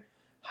yesterday.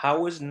 How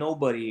was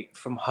nobody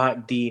from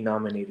Hot D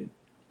nominated?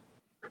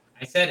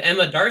 I said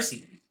Emma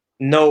Darcy.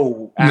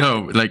 No.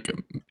 no, like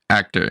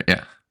actor,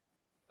 yeah.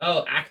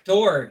 Oh,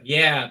 actor.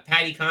 Yeah.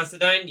 Patty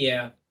Considine.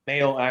 Yeah.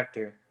 Male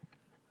actor.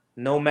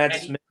 No Matt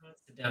Patty Smith.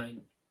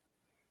 Considine.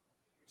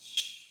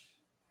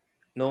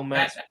 No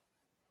Matt. That-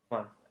 Come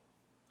on.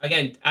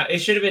 Again, it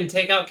should have been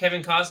take out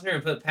Kevin Costner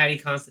and put Patty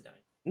Considine.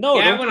 No,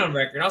 Yeah, I don't, went on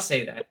record. I'll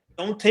say that.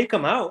 don't take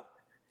him out.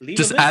 Leave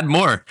Just him in. add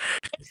more.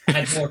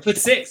 Add more. Put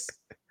 6.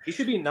 He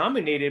should be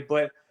nominated,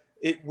 but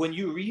when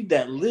you read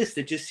that list,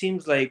 it just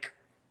seems like,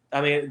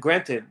 I mean,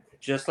 granted,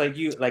 just like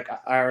you, like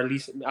or at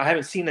least I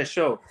haven't seen the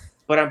show,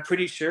 but I'm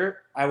pretty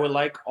sure I would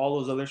like all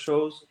those other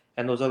shows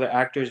and those other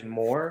actors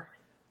more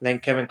than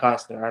Kevin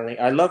Costner.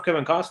 I love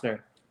Kevin Costner,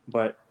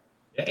 but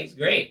Yeah, he's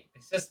great.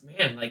 It's just,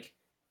 man, like,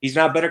 he's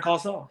not Better Call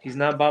Saul. He's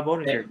not Bob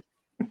Odenkirk.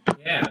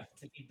 yeah,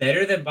 to be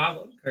better than Bob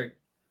Odenkirk.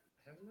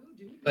 I don't know,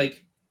 dude.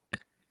 Like,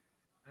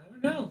 I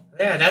don't know.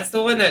 Yeah, that's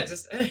the one that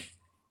just.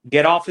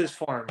 Get off his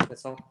farm.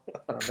 That's all.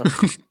 I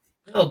don't know.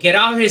 No, get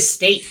out of his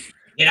state.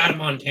 Get out of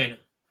Montana.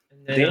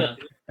 And then, Damn.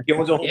 He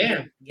owns a whole-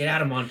 yeah, get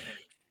out of Montana.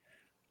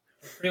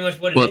 That's pretty much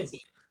what Well, it is.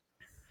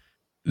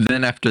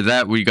 Then after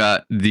that, we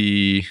got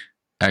the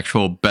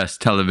actual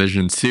best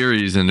television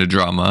series in a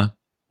drama,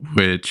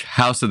 which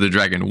House of the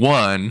Dragon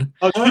won.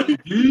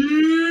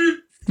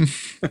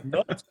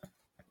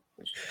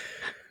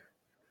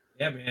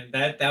 Yeah, man,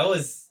 that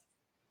was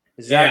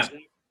Zach's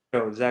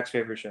show. Zach's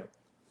favorite show.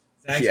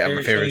 Zach's Yeah,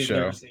 my favorite he's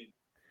never show. seen.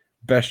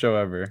 Best show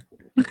ever.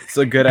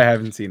 So good I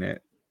haven't seen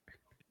it.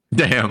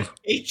 Damn. I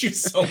hate you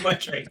so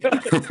much right now.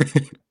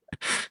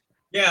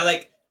 Yeah,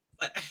 like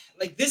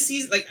this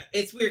season, like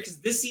it's weird because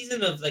this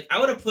season of like I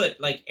would have put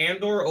like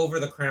Andor over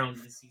The Crown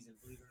this season,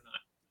 believe it or not.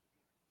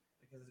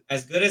 Because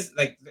as good as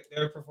like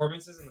their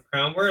performances in The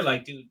Crown were,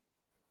 like dude,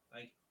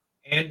 like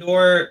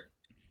Andor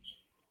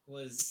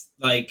was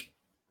like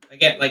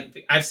again,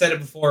 like I've said it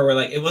before, where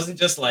like it wasn't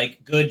just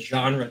like good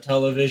genre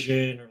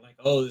television or like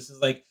oh this is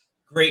like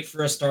great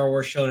for a Star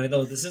Wars show. And I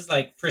know this is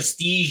like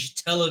prestige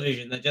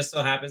television that just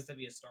so happens to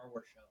be a Star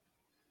Wars show.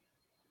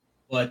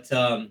 But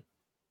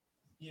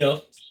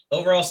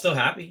overall, still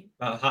happy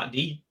about Hot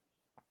D.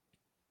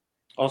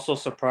 Also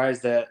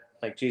surprised that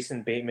like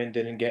Jason Bateman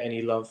didn't get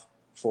any love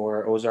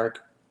for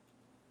Ozark.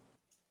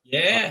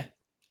 Yeah,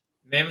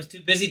 man was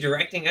too busy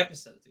directing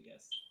episodes, I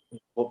guess.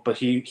 Well, but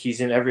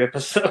he's in every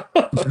episode.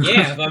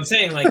 Yeah, but I'm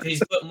saying like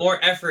he's put more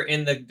effort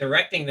in the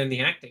directing than the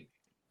acting.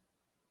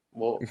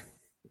 Well,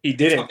 he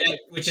didn't.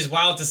 Which is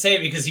wild to say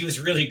because he was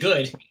really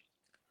good.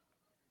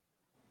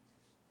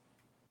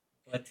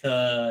 But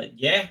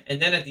yeah,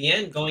 and then at the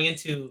end, going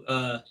into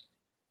a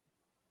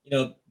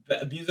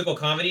musical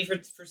comedy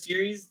for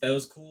series, that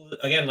was cool.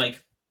 Again,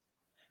 like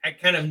I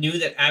kind of knew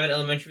that Abbott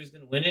Elementary was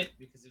going to win it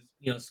because it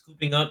was,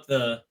 scooping up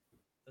the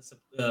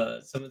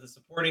some of the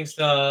supporting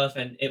stuff,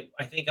 and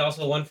I think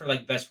also won for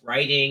like best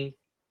writing.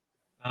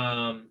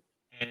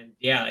 And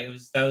yeah,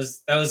 that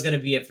was going to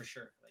be it for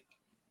sure. Like,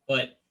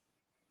 but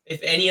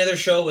if any other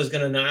show was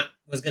going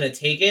to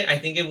take it, I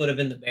think it would have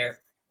been The Bear,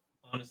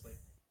 honestly.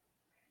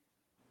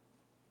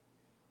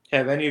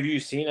 Have any of you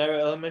seen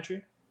Abbott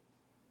Elementary?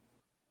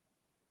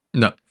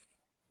 No.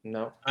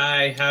 No.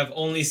 I have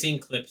only seen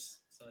clips,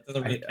 so it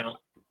doesn't really count.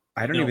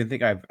 I don't No. even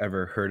think I've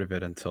ever heard of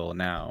it until On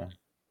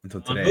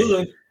today.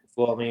 Hulu.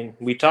 Well, I mean,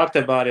 we talked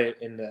about it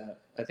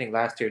I think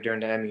last year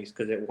during the Emmys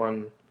because it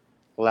won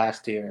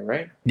last year,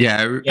 right?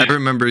 Yeah, Yeah. I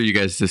remember you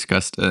guys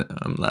discussed it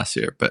last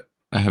year, but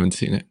I haven't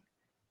seen it.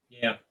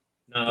 Yeah.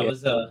 No, Yeah.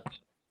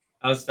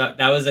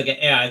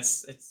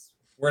 It's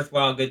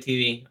worthwhile, good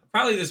TV.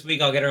 Probably this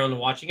week I'll get around to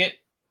watching it.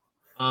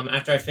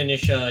 After I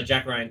finish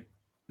Jack Ryan.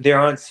 They're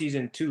on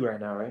season 2 right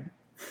now, right?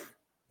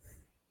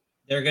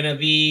 They're gonna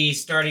be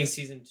starting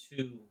season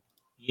 2.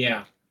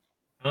 Yeah.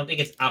 I don't think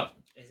it's out.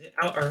 Is it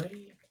out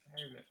already? I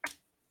remember.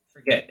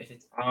 Forget if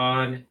it's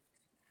on.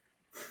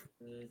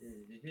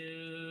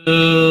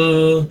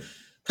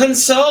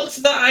 Consult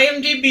the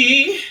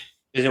IMDb.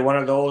 Is it one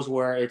of those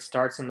where it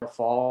starts in the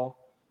fall,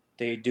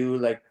 they do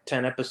like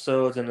 10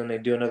 episodes, and then they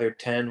do another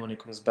 10 when it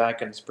comes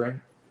back in the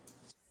spring?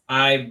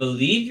 I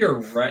believe you're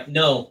right.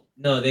 No,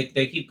 they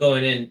keep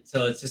going in.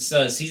 So it's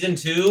just season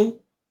 2.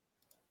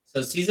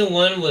 So season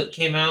 1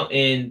 came out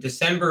in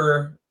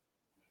December,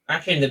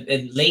 actually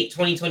in late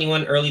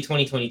 2021, early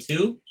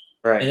 2022.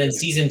 Right. And then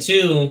season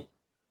 2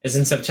 is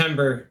in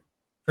September,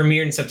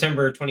 premiered in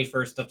September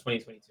 21st of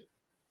 2022.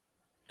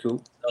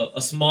 Cool. So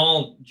a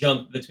small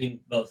jump between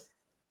both.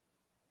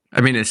 I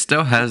mean, it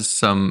still has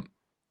some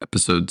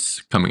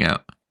episodes coming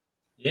out.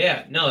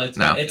 Yeah, no, it's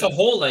a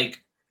whole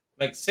like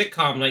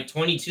sitcom, like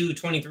 22,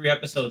 23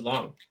 episode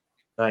long.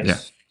 Nice. Yeah.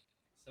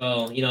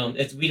 So,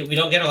 it's we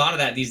don't get a lot of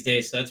that these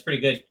days, so that's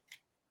pretty good.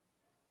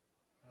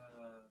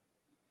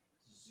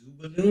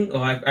 Zubaloon?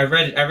 Oh, I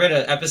read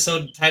an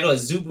episode title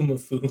as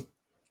Zubumafu.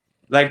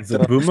 Like Is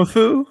it the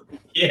Boomafoo?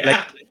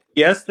 Yeah.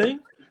 yes thing?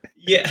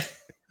 Yeah.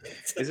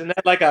 Isn't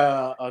that like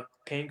a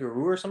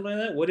kangaroo or something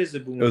like that? What is the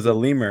boom? It was a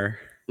lemur.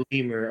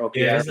 lemur.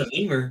 Okay. Yeah, it's a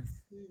lemur.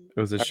 It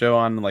was a show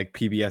on like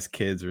PBS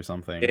Kids or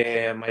something.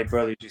 Yeah, my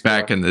brother used to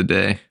Back watch in the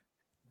day.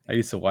 I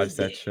used to watch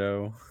that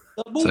show.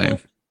 Same.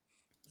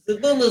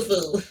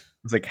 Zubumafu. It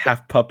was like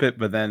half puppet,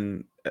 but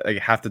then like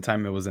half the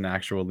time it was an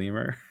actual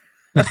lemur.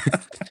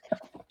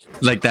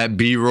 Like that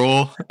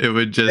B-roll, it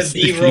would just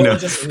The B-roll,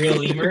 just real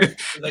lemur.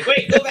 He's like,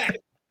 wait, go back.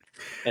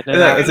 And Yeah, then,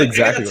 that's after,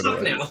 exactly I gotta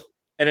what it talk was. now.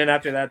 and then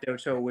after that, they would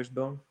show a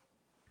wishbone.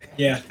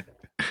 Yeah.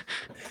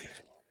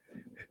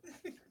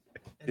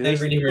 And then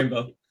Reading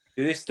Rainbow.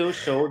 Do they still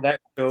show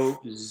that show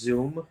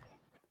Zoom?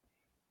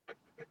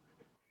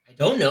 I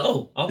don't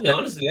know. I'll be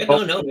honest with you. I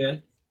don't know,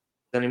 man.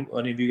 Does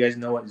any of you guys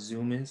know what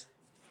Zoom is?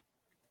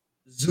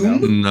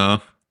 Zoom?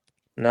 No.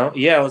 No?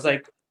 Yeah, it was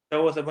like a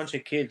show with a bunch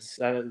of kids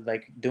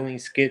like doing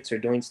skits or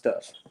doing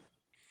stuff.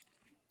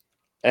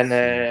 And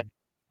then,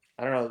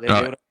 I don't know. They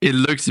would It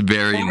looks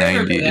very I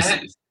remember 90s.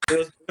 that. they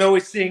was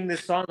always singing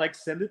this song like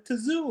 "Send It to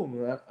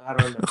Zoom." I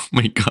don't know. Oh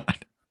my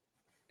god.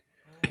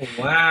 Oh,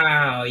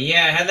 wow.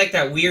 Yeah, it had like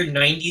that weird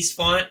 90s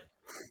font.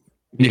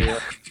 Yeah.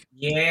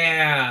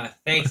 Yeah.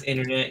 Thanks,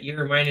 Internet. You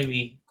reminded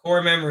me.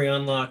 Core memory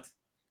unlocked.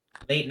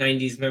 Late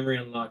 90s memory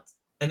unlocked.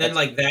 And then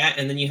like that,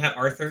 and then you had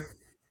Arthur.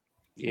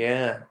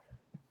 Yeah,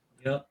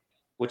 Yep.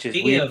 which is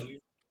Speaking weird. of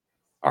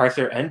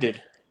Arthur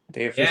ended.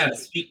 They yeah,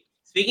 officially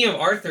speaking of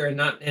Arthur and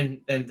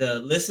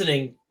the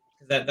listening,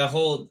 that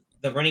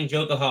the running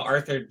joke of how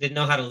Arthur didn't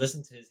know how to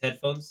listen to his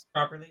headphones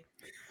properly.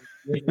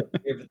 But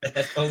the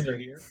headphones are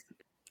here.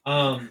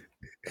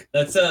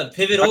 Let's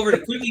pivot over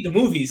quickly to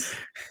movies.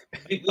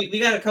 We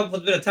got a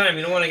bit of time.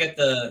 We don't want to get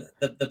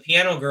the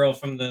piano girl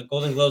from the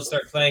Golden Globes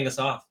start playing us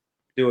off.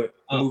 do it.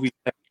 Oh. Movie.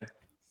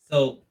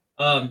 So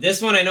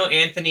this one I know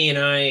Anthony and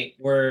I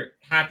were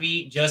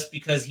happy just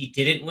because he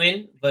didn't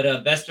win,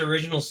 but best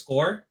original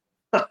score.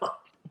 Saw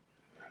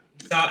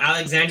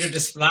Alexandre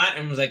Desplat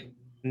and was like,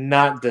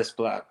 Not this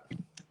black.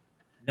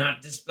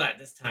 not Desplat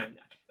this time.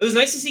 It was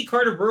nice to see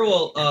Carter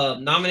Burwell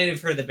nominated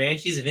for the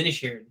Banshees of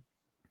Inisherin.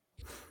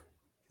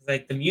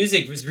 Like the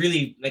music was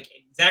really, like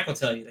Zach will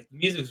tell you, like the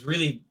music was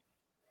really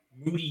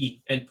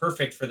moody and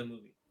perfect for the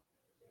movie.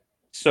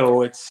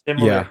 So it's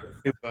similar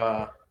Yeah.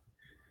 to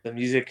the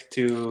music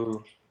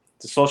to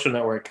the Social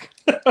Network.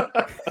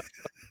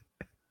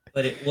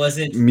 But it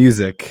wasn't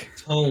Music.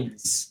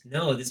 tones.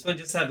 No, this one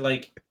just had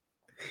like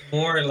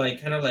more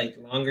like kind of like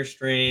longer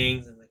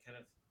strings and like kind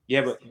of.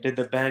 Yeah, but did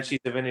the Banshees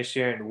of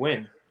Inisherin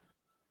win?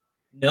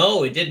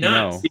 No, it did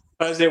not. No.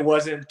 Because it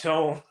wasn't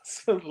tones.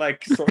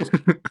 Like so.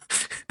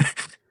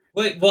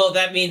 Wait, well,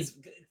 that means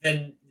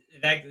then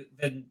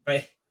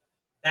by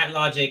that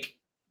logic,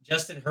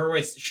 Justin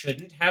Hurwitz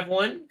shouldn't have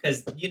won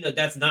because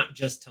that's not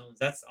just tones.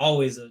 That's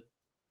always a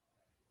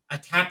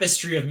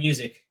tapestry of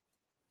music.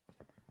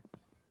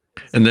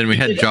 And then we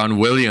had John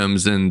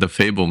Williams in The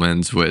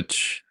Fablemans,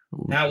 which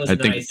That was I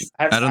think nice.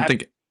 I don't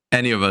think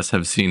any of us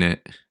have seen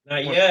it.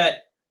 Not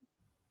yet.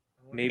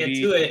 Maybe-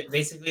 Get to it.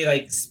 Basically,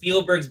 like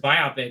Spielberg's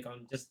biopic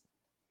on just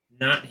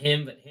not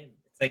him but him.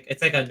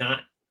 It's like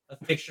a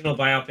fictional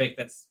biopic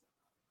that's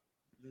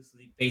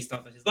loosely based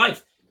off of his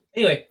life.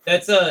 Anyway,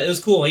 that's it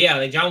was cool. Yeah,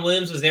 like John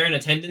Williams was there in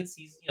attendance.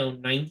 He's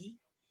 90,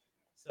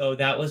 so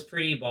that was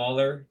pretty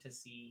baller to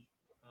see.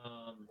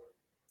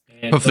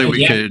 And Hopefully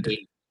we yeah,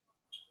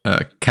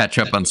 could catch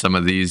up on some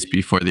of these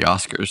before the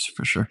Oscars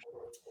for sure.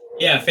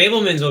 Yeah,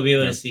 Fablemans will be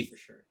able to see for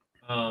sure.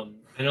 I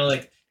know,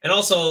 like, and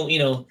also,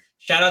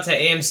 shout out to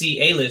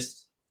AMC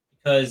A-List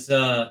because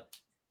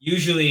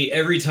usually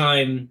every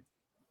time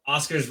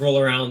Oscars roll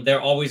around,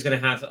 they're always going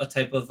to have a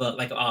type of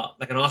like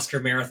an Oscar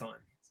marathon.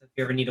 So if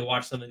you ever need to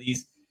watch some of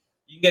these,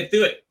 you can get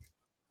through it.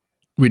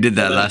 We did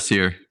that last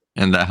year,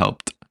 and that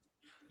helped.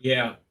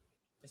 Yeah,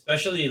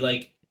 especially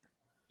like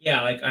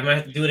I might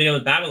have to do it again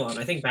with Babylon.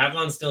 I think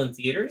Babylon's still in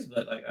theaters,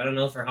 but like I don't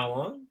know for how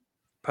long.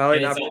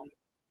 Probably And not.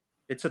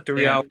 It's a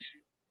 3-hour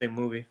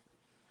movie.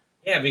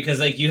 Yeah, because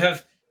like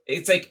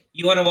it's like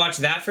you want to watch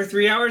that for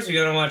 3 hours, or you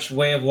want to watch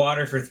Way of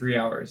Water for 3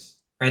 hours.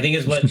 I think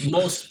is what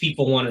most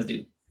people want to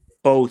do.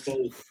 Both.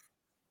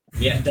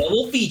 Yeah,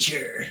 double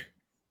feature.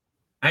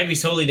 I'd be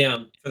totally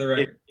down for the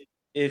record.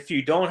 If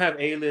you don't have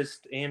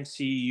A-List, AMC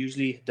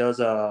usually does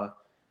a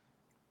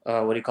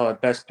what do you call it,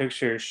 Best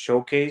Picture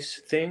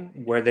showcase thing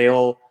where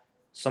they'll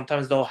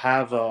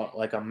have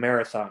a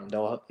marathon.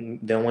 They'll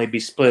only be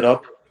split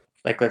up.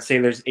 Like let's say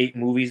there's 8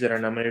 movies that are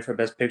nominated for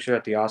Best Picture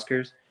at the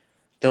Oscars.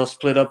 They'll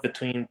split up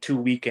between 2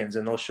 weekends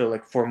and they'll show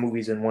like 4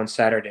 movies in one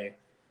Saturday,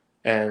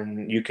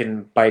 and you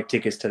can buy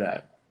tickets to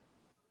that.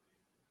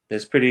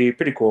 It's pretty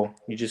cool.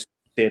 You just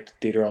stay at the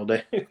theater all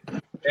day.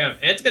 Yeah,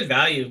 and it's good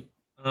value.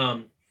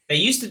 They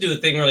used to do a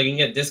thing where like, you can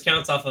get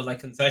discounts off of like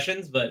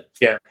concessions, but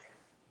yeah,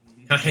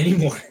 not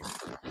anymore.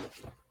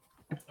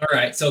 All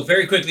right, so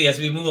very quickly as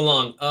we move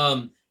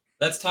along,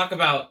 let's talk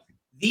about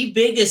the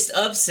biggest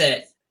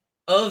upset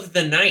of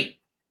the night.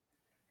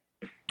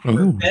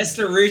 Ooh. Best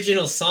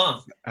original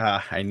song.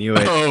 I knew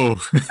it.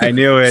 Oh, I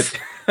knew it.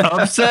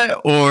 upset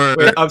or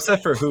Wait,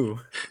 upset for who?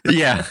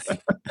 yeah.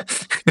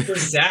 For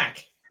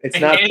Zach it's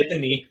and not.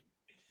 Anthony.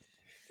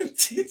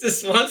 He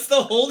just wants to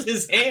hold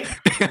his hand.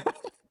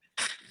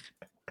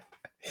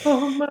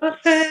 Oh my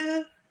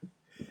hand.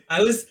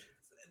 I was,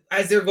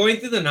 as they're going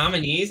through the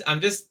nominees,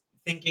 I'm just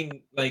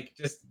thinking like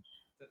just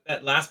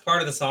that last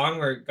part of the song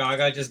where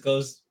Gaga just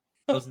goes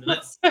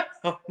nuts.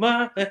 Oh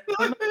my hand.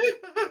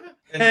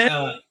 And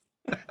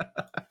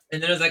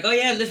then it was like, oh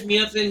yeah, Lift Me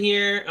Up's in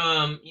here.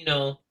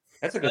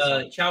 That's a good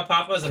song. Ciao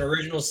Papa is an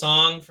original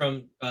song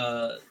from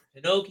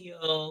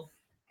Pinocchio.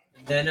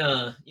 And then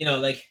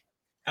like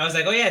I was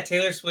like, oh yeah,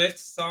 Taylor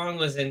Swift's song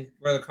was in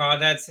Where the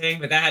Crawdads Sing,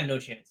 but that had no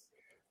chance.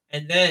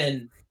 And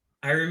then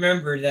I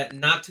remembered that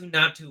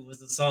Natu was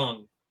the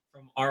song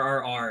from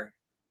RRR,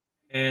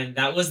 and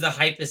that was the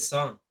hypest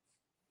song.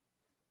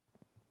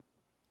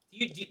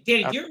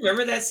 Danny, do you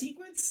remember that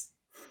sequence?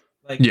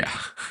 Like, Yeah.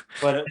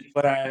 But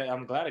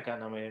I'm glad it got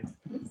nominated.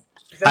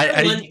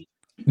 I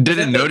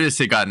didn't notice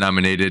it got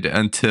nominated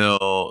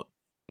until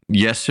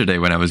yesterday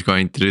when I was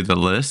going through the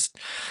list,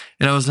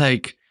 and I was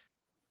like,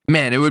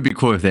 man, it would be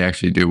cool if they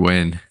actually do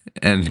win.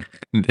 And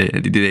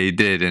they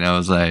did, and I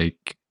was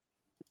like,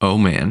 oh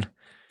man.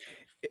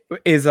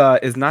 Is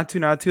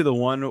Natu the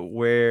one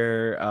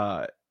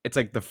where it's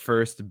like the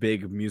first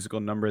big musical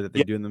number that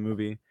they do in the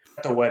movie?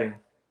 At the wedding.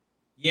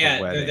 Yeah,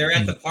 The wedding. they're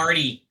at the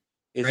party.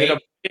 Is Right? it a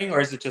wedding or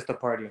is it just a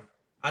party?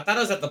 I thought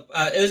it was at the.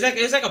 It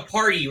was like a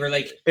party where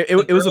like It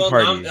was a girl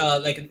party.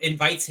 like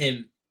invites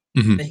him.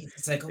 Mhm. And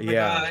he's like, oh my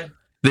god.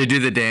 They do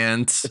the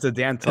dance. It's a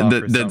dance off.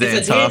 The or something. dance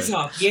It's a dance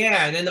off. off,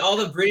 yeah. And then all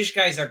the British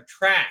guys are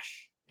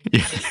trash.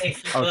 Yeah. They can't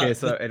keep Okay, up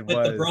so with, it with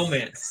the was.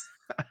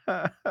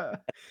 bromance.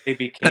 They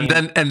became.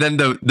 And then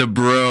the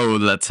bro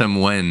lets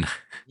him win.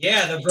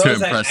 Yeah, the bro's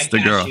like, impress I the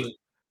got girl. you.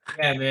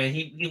 Yeah, man,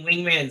 he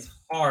wingman's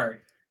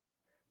hard.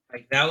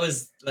 Like that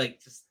was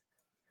like just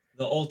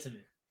the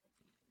ultimate.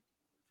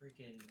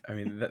 Freaking. I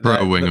mean, Bro,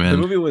 the wingman.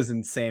 movie was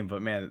insane,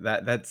 but man,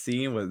 that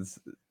scene was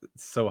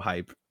so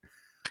hype.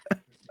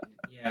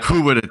 Yeah.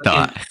 Who would have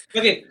thought?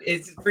 Freaking,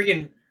 it's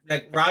freaking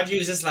like Raju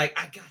was just like,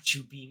 I got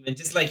you, Beam, and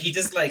just like he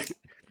just like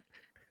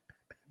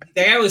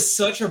that guy was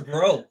such a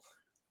bro.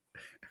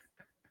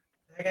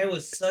 That guy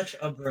was such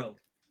a bro.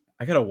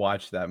 I gotta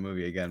watch that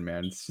movie again,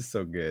 man. It's just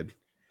so good.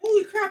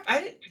 Holy crap!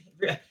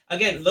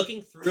 again,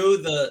 looking through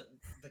the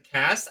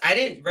cast, I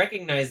didn't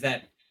recognize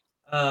that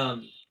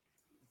um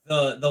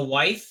the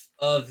wife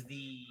of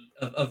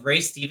of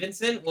Ray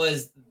Stevenson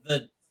was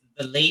the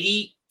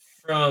lady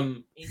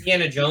from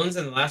Indiana Jones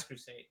and the Last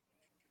Crusade.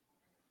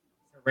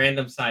 A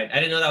random side. I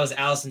didn't know that was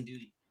Allison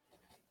Duty.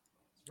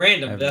 It's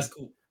random, but that's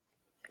cool.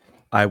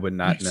 I would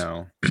not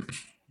know.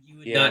 You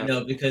would Yeah. not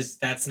know because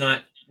that's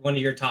not one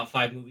of your top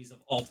 5 movies of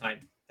all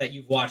time that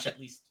you've watched at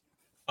least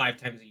 5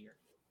 times a year.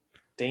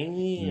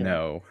 Damn.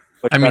 No.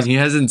 But I mean, trust he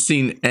hasn't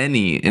seen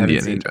any Haven't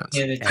Indiana seen Jones.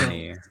 Indiana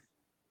Any. Jones.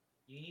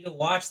 You need to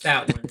watch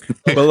that one.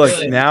 But look,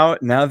 Good.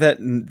 now that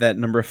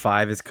number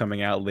 5 is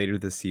coming out later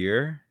this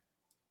year,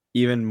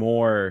 even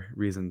more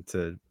reason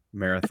to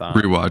marathon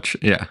Rewatch.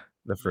 Yeah.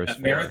 the first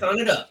 4. Marathon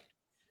it up.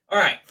 All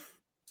right.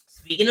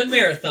 Speaking of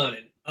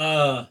marathoning,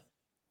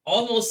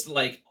 almost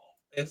like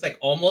it was like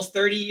almost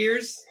 30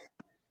 years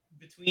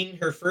between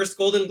her first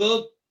Golden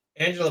Globe.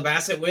 Angela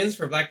Bassett wins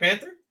for Black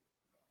Panther.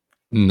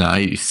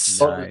 Nice.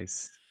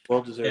 Nice.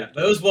 well deserved. Yeah,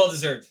 but it was well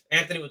deserved.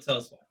 Anthony would tell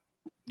us why.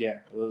 Yeah,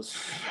 it was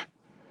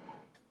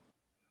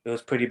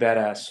pretty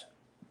badass.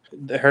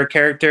 Her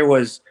character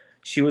was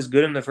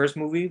good in the first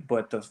movie,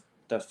 but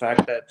the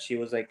fact that she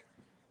was like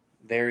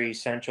very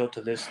central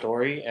to this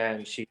story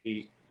and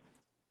she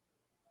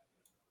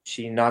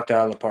knocked it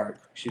out of the park.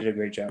 She did a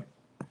great job.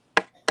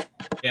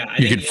 Yeah, I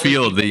You think could the only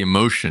feel people- the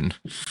emotion.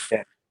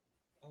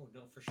 Oh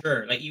no, for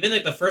sure. Like even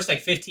like the first like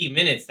 15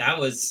 minutes, that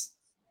was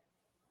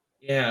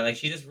yeah. Like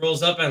she just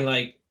rolls up and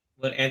like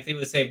what Anthony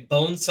would say,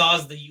 bone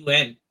saws the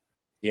UN.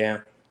 Yeah.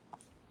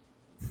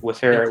 With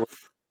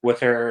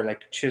her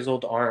like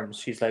chiseled arms.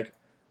 She's like,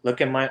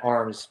 look at my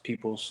arms,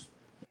 peoples.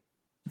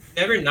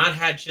 Never not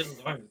had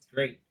chiseled arms. It's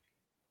great.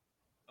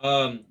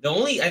 I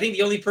think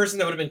the only person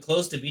that would have been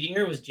close to beating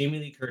her was Jamie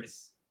Lee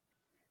Curtis.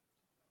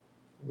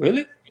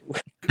 Really?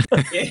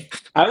 Yeah.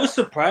 I was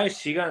surprised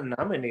she got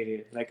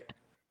nominated. Like,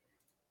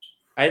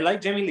 I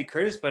like Jamie Lee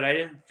Curtis, but I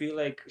didn't feel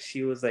like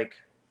she was like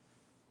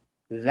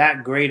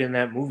that great in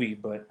that movie.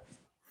 But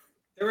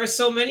There were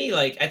so many,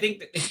 like I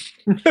think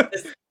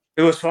it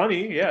was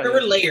funny. Yeah, there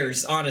were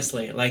layers,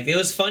 honestly. Like it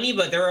was funny,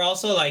 but there were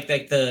also like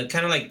the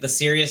kind of like the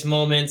serious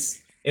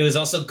moments. It was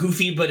also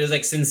goofy, but it was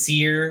like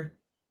sincere.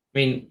 I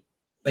mean,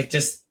 like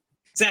just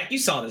Zach, you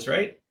saw this,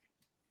 right?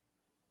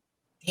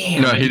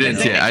 Damn, No, he didn't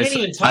Zach, see it. I I can't s-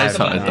 even talk I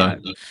saw about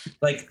it, it.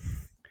 Like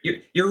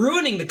you're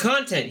ruining the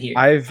content here.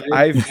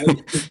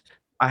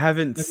 I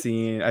haven't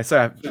seen. I still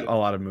have a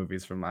lot of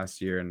movies from last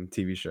year and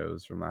TV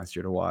shows from last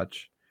year to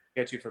watch.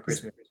 get you for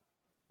Christmas.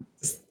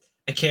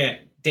 I can't.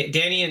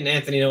 Danny and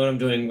Anthony know what I'm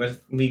doing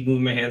with me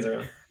moving my hands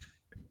around.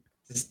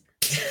 Just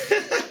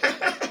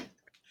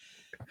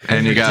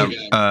And you got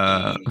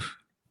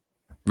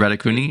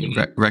Ratatouille?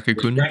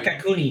 Ratatouille?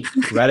 Rakakuni.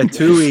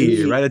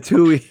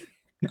 Ratatouille.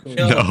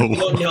 No, No. you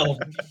don't know.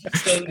 You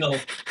just don't know.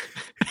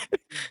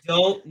 You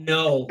don't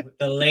know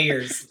the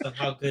layers of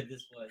how good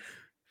this was.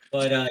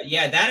 But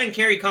yeah, that and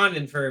Carrie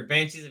Condon for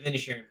Banshees of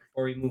Inisherin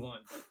before we move on.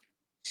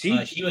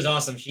 She was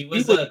awesome. She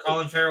was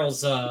Colin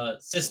Farrell's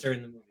sister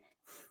in the movie.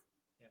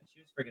 Yeah,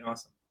 she was freaking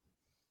awesome.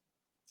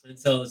 And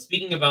so,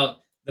 speaking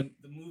about the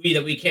movie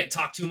that we can't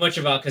talk too much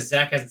about because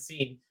Zach hasn't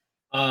seen,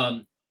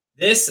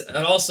 this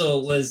also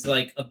was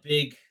like a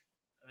big,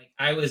 like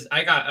I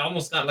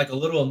almost got like a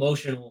little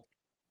emotional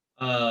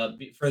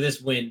for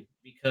this win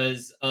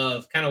because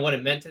of kind of what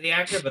it meant to the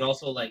actor, but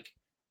also like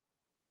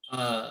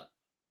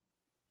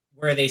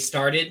where they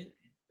started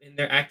in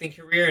their acting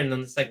career and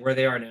then it's like where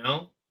they are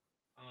now.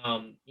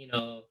 You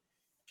know,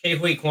 Ke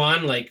Huy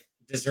Quan like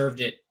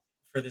deserved it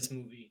for this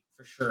movie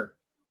for sure.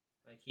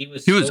 Like he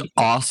was He was so good.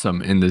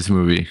 awesome in this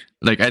movie.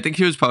 Like, I think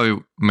he was probably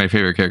my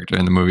favorite character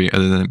in the movie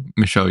other than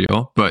Michelle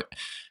Yeoh, but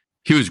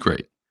he was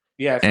great.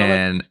 Yeah, I felt like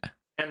And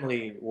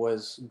family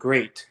was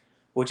great,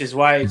 which is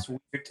why it's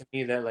weird to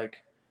me that like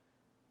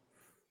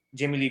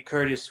Jamie Lee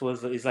Curtis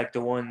is like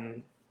the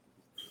one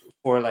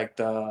for like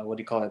the what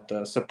do you call it,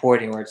 the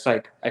supporting, where it's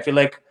like I feel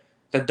like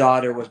the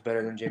daughter was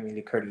better than Jamie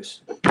Lee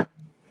Curtis.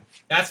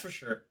 That's for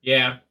sure.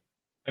 Yeah,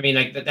 I mean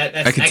like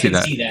that's I can see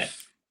that. see that.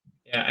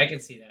 Yeah, I can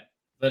see that.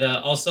 But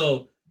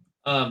also,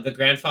 the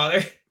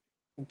grandfather,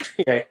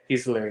 Yeah,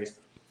 he's hilarious.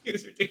 he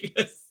was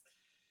ridiculous.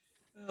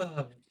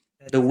 Oh,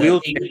 The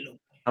wheelchair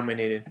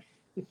nominated.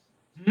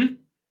 Hmm?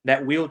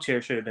 That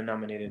wheelchair should have been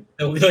nominated.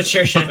 The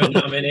wheelchair should have been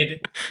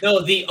nominated.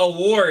 No, the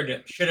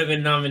award should have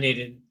been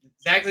nominated.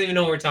 Zach doesn't even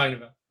know what we're talking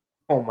about.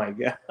 Oh my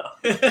god.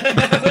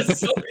 That was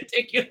so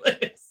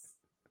ridiculous.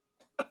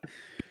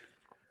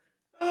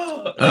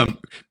 Oh,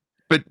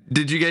 but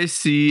did you guys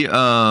see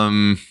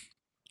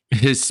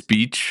his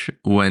speech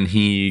when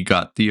he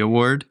got the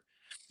award?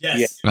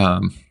 yes.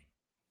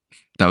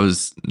 That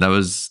was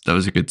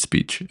a good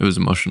speech. It was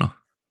emotional.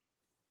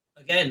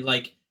 Again,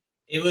 like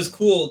it was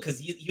cool because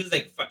he was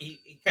like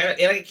he kind of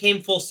it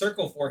came full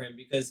circle for him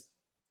because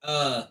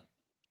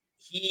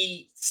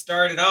he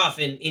started off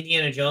in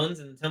Indiana Jones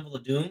and the Temple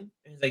of Doom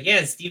and he's like, yeah,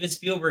 and Steven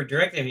Spielberg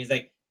directed him. He's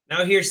like,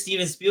 now here's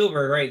Steven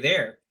Spielberg right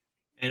there,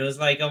 and it was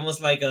like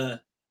almost like I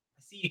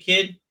see you,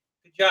 kid,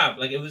 good job.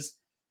 Like it was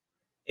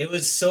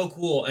so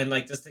cool and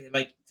like just to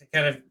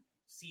kind of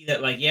see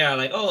that, like, yeah,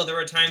 like, oh, there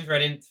were times where I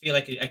didn't feel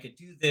like I could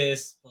do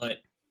this, but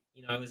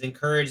I was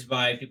encouraged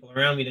by people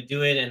around me to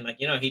do it, and like,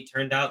 he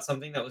turned out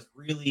something that was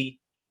really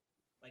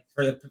like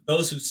for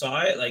those who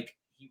saw it, like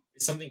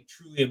it's something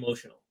truly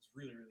emotional. It's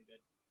really, really good.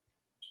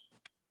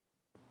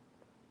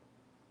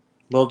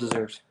 Well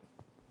deserved.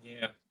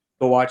 Yeah,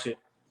 Go watch it.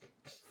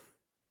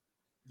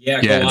 yeah,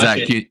 go Yeah, watch Zach,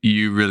 it.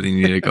 you really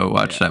need to go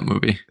watch Yeah. that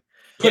movie.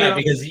 Put it Yeah, on.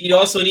 because you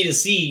also need to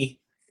see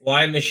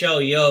why Michelle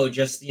Yeoh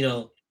just,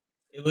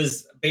 it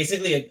was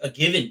basically a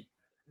given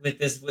with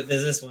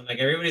this one. Like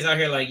everybody's out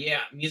here like,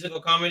 yeah,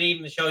 musical comedy,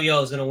 Michelle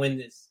Yeoh is gonna win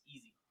this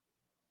easy.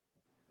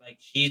 Like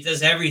she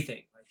does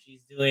everything.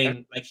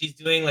 She's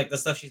doing like the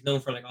stuff she's known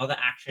for, like all the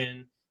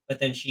action, but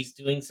then she's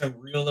doing some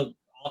real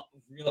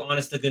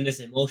honest to goodness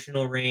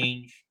emotional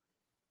range.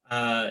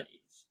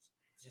 It's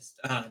just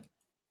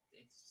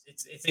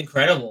it's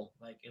incredible.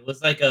 Like it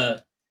was like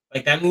that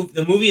movie.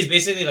 The movie is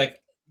basically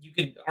like you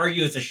could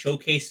argue it's a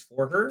showcase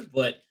for her,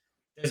 but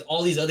there's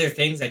all these other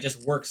things that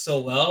just work so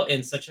well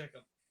in such like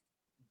a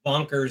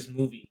bonkers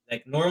movie.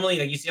 Like normally,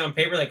 like you see on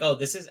paper, like, oh,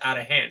 this is out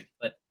of hand,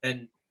 but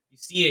then you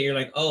see it, you're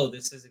like, oh,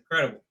 this is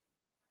incredible.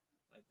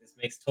 Like this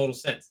makes total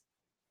sense.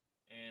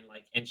 And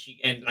like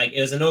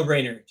it was a no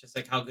brainer, just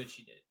like how good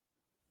she did.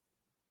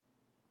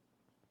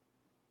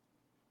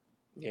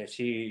 Yeah,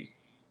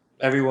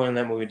 everyone in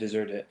that movie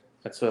deserved it.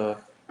 That's a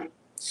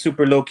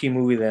super low key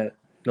movie that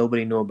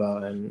nobody knew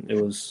about, and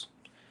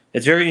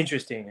it's very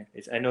interesting.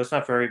 I know it's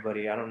not for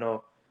everybody. I don't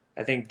know.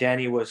 I think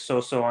Danny was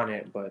so on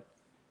it, but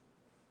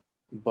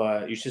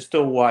you should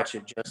still watch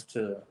it just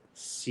to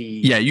see.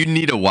 Yeah, you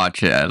need to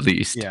watch it at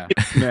least. Yeah,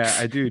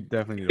 I do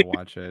definitely need to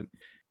watch it.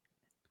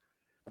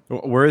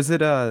 Where is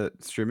it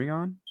streaming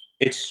on?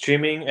 It's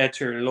streaming at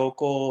your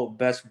local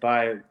Best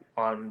Buy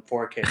on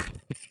 4K.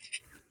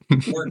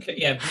 4K,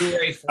 yeah,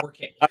 Blu-ray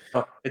 4K.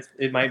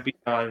 It might be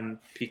on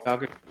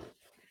Peacock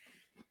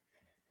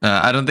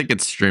I don't think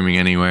it's streaming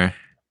anywhere.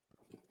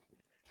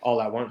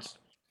 all at once.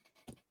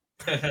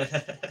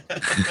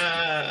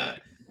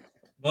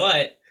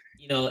 But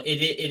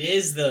it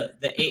is the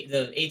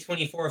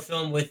A24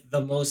 film with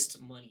the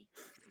most money.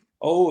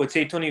 Oh, it's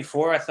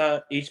A24. I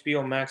thought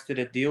HBO Max did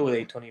a deal with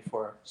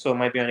A24, so it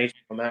might be on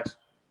HBO Max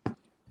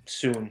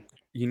soon.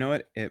 You know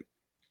what?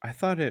 I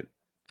thought it.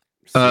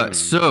 Soon.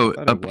 So I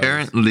thought it was.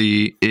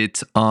 apparently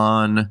it's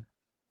on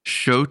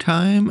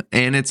Showtime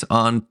and it's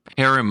on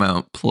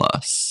Paramount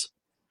Plus.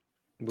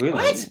 Really?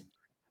 What?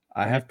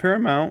 I have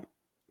Paramount,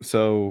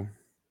 so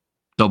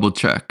Double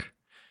check.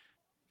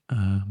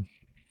 Really?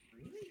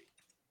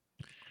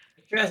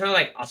 You sure that's not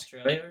like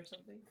Australia or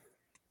something?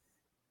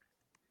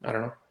 I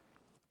don't know.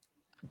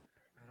 I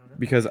don't know.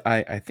 because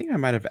I think I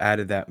might have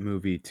added that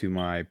movie to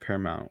my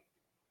Paramount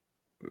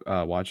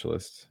watch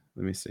list.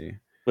 Let me see.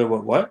 Wait,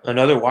 what?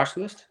 Another watch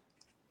list?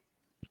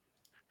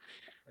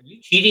 Are you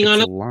cheating It's on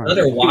a us? line.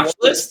 Another watch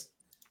list?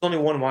 Only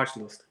one watch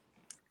list.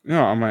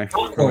 No, on my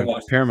Popcorn watch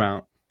list.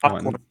 Paramount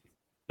Popcorn. one.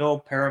 No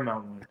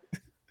Paramount one.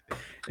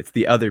 It's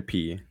the other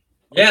P.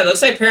 Yeah, it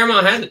looks like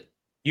Paramount has it.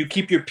 You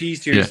keep your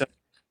P's to Yeah. yourself.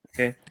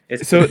 Okay.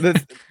 So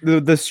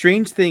the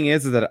strange thing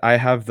is that I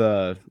have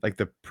the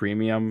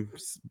premium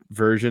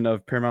version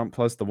of Paramount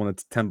Plus, the one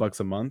that's $10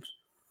 a month.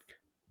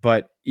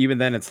 But even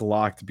then, it's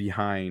locked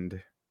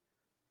behind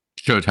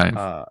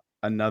Showtime.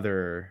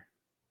 another.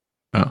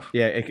 Oh.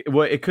 Yeah,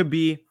 it could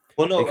be.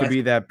 Well, no, it could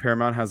be that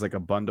Paramount has like a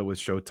bundle with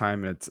Showtime,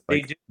 and it's They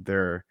like do.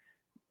 their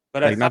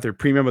but like not their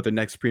premium, but the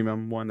next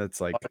premium one. That's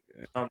like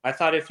I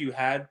thought if you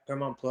had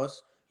Paramount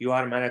Plus, you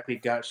automatically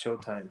got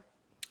Showtime.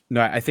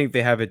 no, I think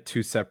they have it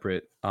two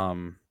separate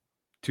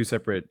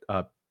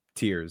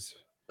tiers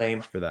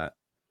Lame. for that.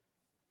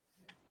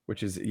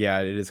 Which is it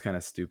is kind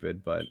of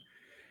stupid, but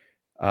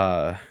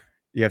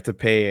you have to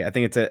pay. I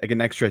think it's like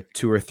an extra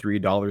 $2 or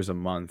 $3 a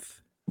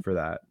month for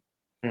that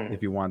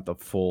if you want the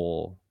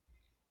full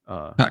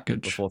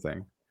Package. the full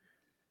thing.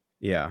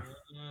 Yeah.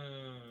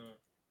 Mm.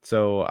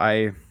 So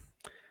I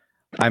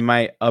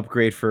might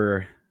upgrade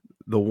for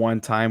the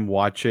one time,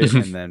 watch it,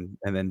 and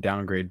then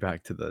downgrade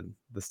back to the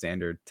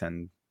standard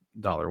 $10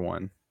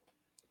 one.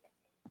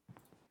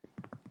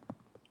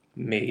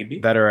 Maybe.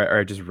 That or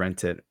I just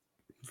rent it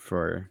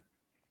and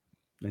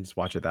just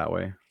watch it that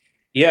way.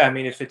 Yeah, I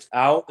mean, if it's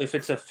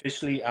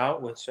officially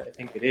out, which I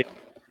think it is,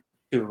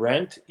 to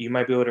rent, you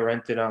might be able to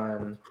rent it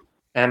on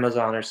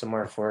Amazon or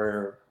somewhere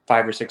for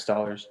 $5 or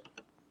 $6.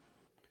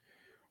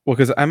 Well,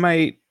 because I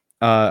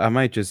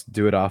might just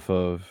do it off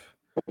of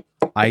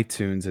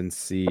iTunes and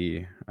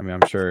see. I mean,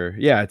 I'm sure.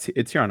 Yeah,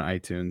 it's here on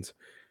iTunes.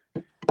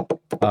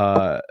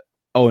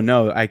 Oh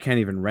no, I can't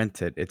even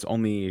rent it. It's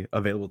only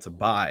available to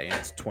buy, and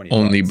it's $20.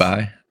 Only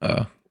buy.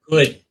 Oh.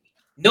 Good.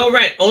 No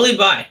rent, only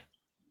buy.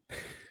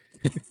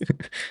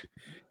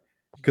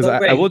 Because No I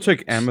rent. will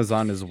check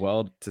Amazon as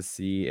well to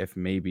see if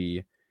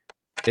maybe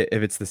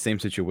if it's the same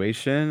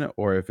situation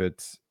or if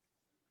it's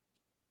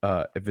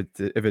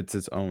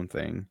its own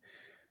thing.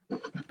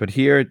 But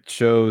here it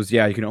shows,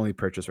 you can only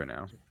purchase right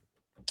now.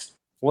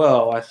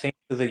 Well, I think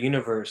the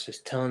universe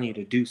is telling you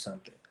to do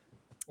something.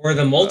 Or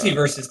the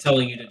multiverse is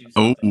telling you to do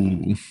Oh.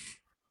 something.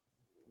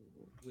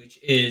 Which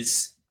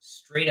is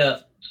straight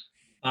up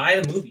buy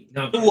the movie.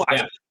 No, Watch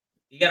yeah,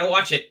 you gotta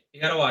watch it.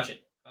 You gotta watch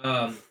it.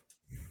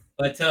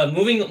 But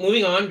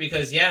moving on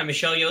because yeah,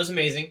 Michelle Yeoh's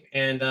amazing,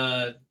 and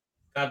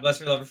God bless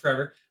her, love her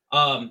forever.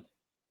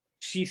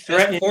 She Best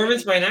threatened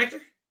performance by an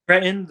actor.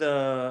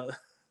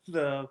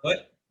 the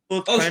What?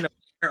 people Oh, trying to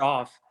put her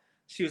off.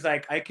 She was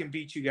like, "I can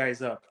beat you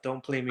guys up.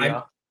 Don't play me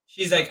off."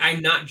 She's like,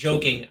 I'm not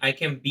joking. I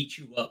can beat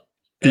you up.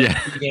 That's Yeah.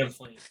 pretty damn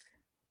funny.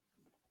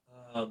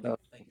 Oh,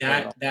 Like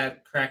wow.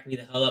 that cracked me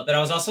the hell up. But I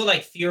was also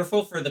like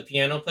fearful for the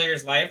piano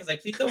player's life. I was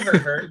like, please don't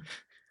hurt her.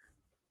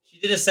 She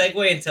did a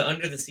segue into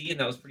Under the Sea, and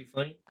that was pretty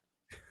funny.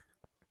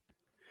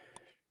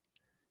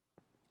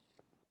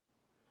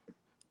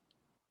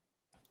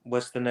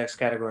 What's the next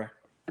category?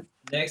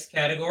 Next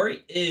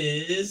category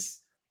is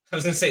I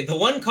was gonna say the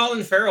one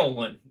Colin Farrell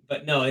one,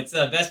 but no, it's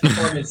best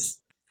performance.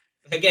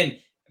 Again,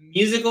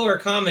 musical or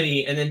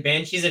comedy, and then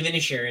Banshees of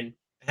Inisherin.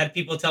 I had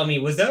people tell me,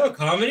 was that a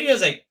comedy? I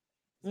was like,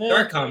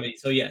 dark comedy,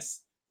 so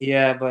yes.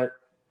 Yeah, but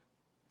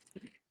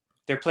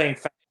they're playing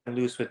fast and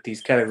loose with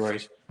these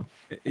categories.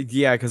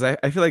 Yeah, because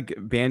I feel like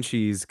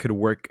Banshees could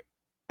work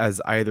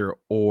as either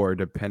or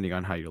depending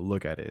on how you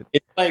look at it.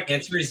 It's like The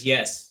answer is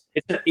yes.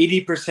 it's an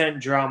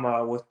 80%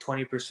 drama with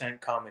 20%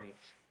 comedy.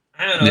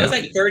 I don't know. Yeah. It's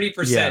like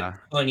 30% Yeah.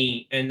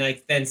 funny and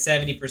like then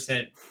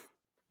 70%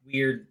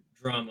 weird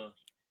drama.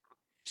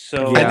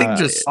 So Yeah. I think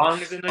just as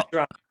long as in the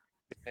drama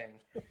thing.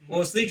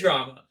 Mostly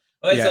drama.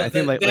 Okay, Yeah, so I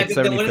think like what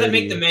 70 do they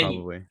make 30 the menu?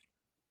 probably.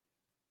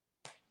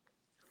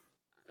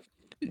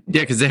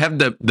 yeah, because they have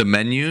the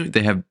menu.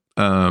 They have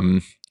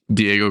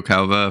Diego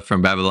Calva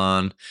from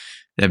Babylon.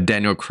 They have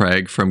Daniel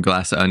Craig from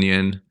Glass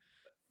Onion.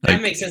 That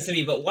Like, makes sense to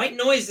me, but White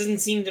Noise doesn't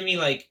seem to me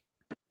like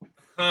a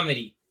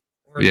comedy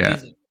or Yeah.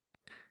 music.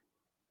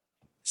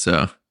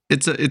 so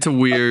it's a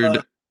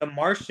weird. The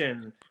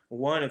Martian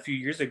won a few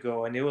years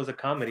ago, and it was a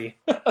comedy.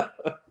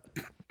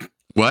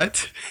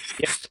 What?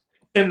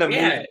 In the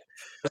Yeah. movie, it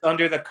was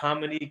under the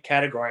comedy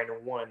category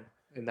and won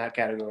in that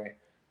category.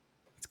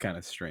 It's kind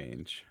of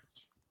strange.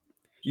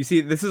 You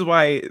see, this is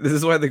why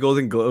the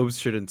Golden Globes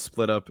shouldn't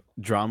split up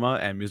drama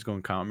and musical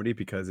and comedy,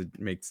 because it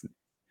makes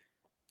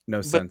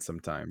no sense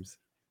sometimes.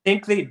 I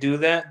think they do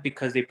that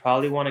because they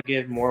probably want to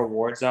give more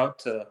awards out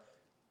to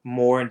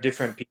more and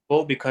different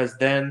people, because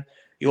then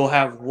you'll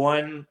have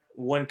one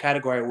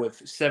category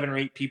with 7 or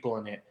 8 people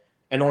in it,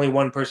 and only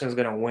one person is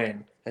going to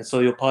win. And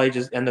so you'll probably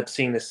just end up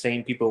seeing the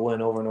same people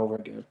win over and over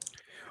again.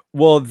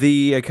 Well,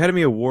 the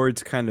Academy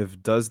Awards kind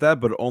of does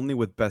that, but only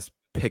with Best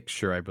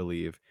Picture, I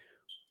believe,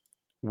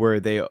 where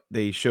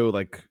they show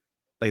like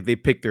they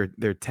pick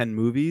their 10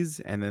 movies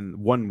and then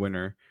one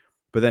winner,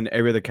 but then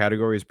every other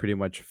category is pretty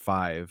much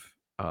 5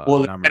 Well,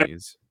 the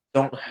nominees.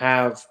 Don't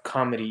have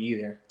comedy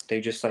either.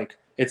 They just like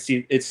it's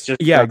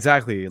just Yeah,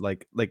 exactly.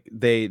 Like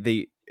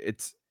they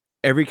it's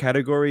every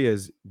category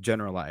is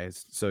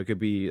generalized, so it could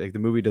be like the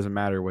movie doesn't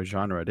matter what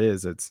genre it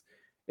is.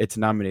 It's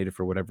nominated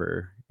for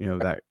whatever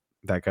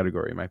that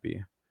category might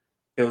be.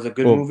 It was a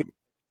good Well, movie.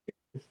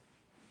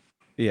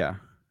 Yeah.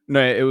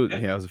 No, it was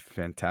Yeah. it was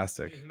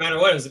fantastic. No matter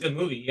what, it was a good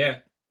movie, yeah.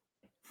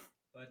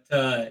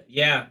 But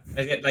yeah,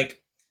 I get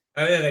like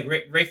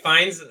Ray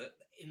Fiennes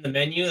in the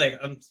menu. Like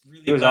I'm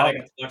really It was glad I awesome.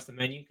 got to watch the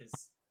menu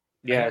because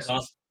Yeah, was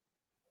awesome.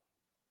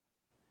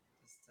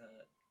 Just,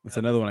 That's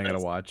another one I gotta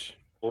watch.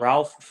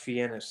 Ralph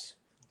Fiennes.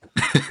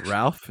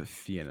 Ralph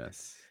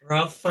Fiennes.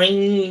 Ralph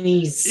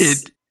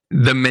Fiennes.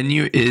 The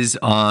menu is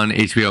on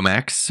HBO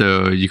Max,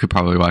 so you could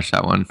probably watch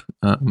that one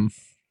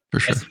for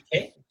sure. Yes,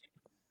 you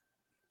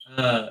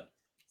can.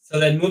 So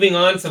then moving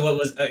on to what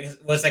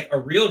was like a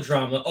real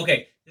drama.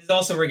 Okay, this is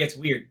also where it gets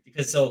weird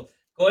because so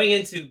going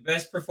into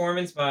best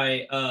performance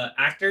by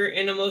actor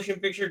in a motion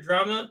picture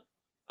drama,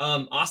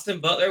 Austin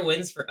Butler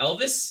wins for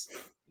Elvis,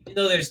 even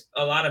though there's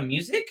a lot of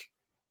music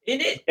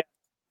in it.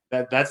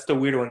 That's the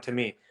weird one to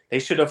me. They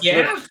should have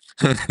flipped.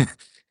 Yeah,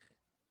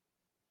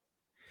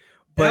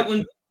 But that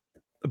one.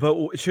 but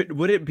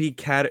would it be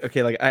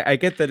okay, like I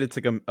get that it's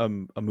like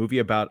a movie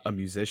about a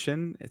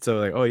musician, so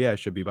like, oh yeah, it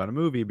should be about a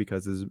movie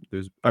because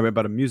there's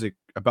about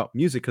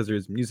music because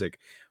there's music,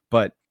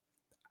 but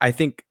I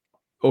think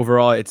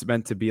overall it's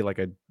meant to be like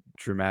a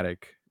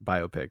dramatic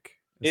biopic.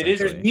 It is.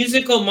 There's essentially.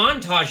 musical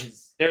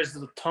montages. There's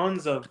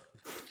tons of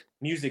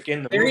music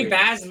in the Very movie.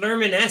 Baz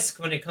Luhrmann-esque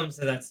when it comes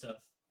to that stuff.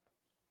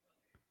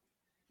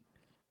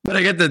 But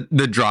I get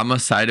the drama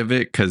side of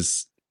it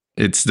because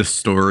it's the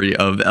story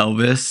of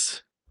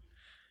Elvis.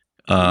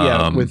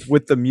 Yeah,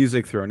 with the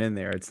music thrown in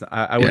there. It's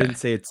I Yeah. wouldn't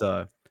say it's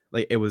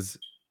like it was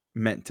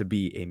meant to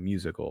be a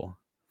musical.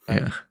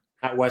 Yeah.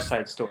 At West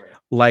Side Story.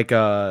 Like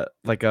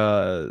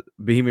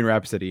Bohemian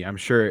Rhapsody. I'm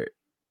sure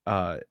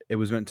it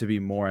was meant to be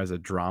more as a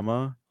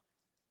drama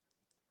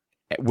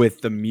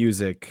with the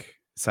music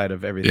side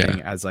of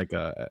everything as like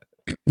a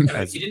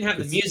If you didn't have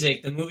the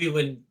music, the movie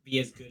wouldn't be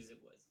as good as it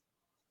was.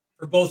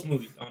 For both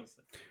movies,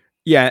 honestly.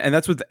 Yeah, and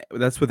that's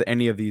with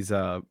any of these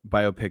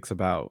biopics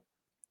about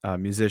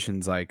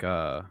musicians, like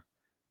the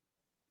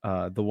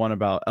one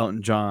about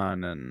Elton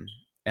John and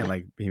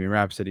like Bohemian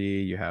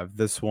Rhapsody. You have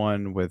this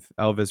one with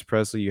Elvis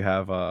Presley. You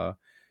have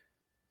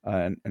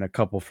and a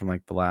couple from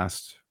like the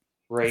last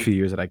Right. few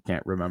years that I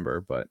can't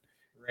remember, but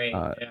Right.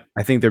 Yeah.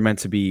 I think they're meant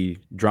to be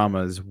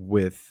dramas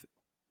with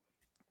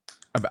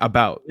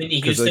about Whitney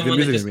because like Houston the one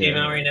that music is just made came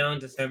out anyway. right now in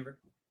December.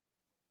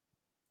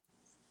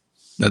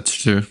 That's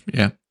true.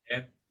 Yeah. Yeah.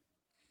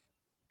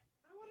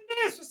 I want to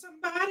dance with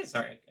somebody.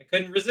 Sorry, I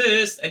couldn't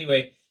resist.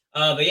 Anyway,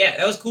 but yeah,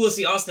 that was cool to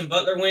see Austin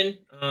Butler win.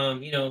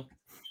 You know,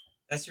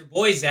 that's your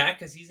boy Zach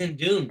because he's in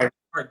Dune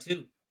Part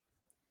 2.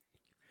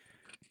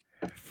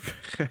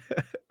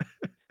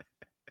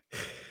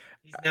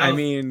 He's now. I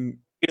mean,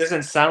 He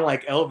doesn't sound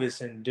like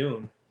Elvis in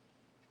Dune.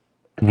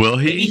 Will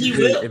maybe he? he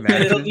will, and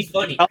it'll Imagine. be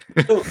funny.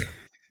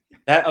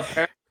 That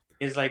apparently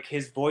is like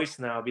his voice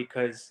now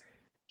because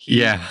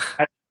he Yeah.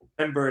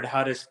 remembered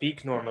how to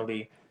speak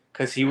normally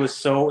because he was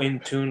so in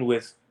tune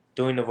with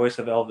doing the voice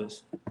of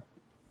Elvis.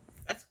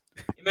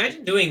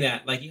 Imagine doing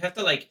that. Like you have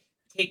to like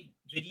take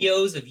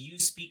videos of you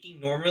speaking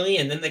normally,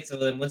 and then like so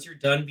then once you're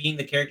done being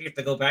the character, you have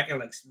to go back and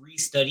like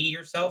restudy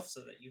yourself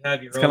so that you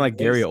have your it's own. kind of like voice.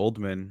 Gary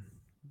Oldman.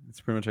 It's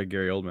pretty much like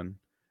Gary Oldman.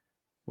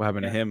 What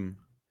happened Yeah. to him?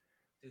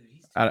 Dude,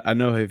 he's I don't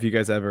know if you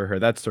guys ever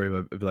heard that story,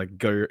 but like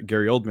Gary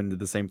Oldman did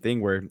the same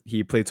thing where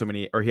he played so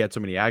many, or he had so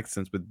many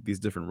accents with these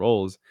different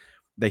roles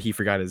that he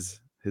forgot his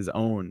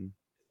own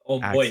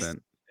own voice.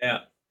 accent. Yeah.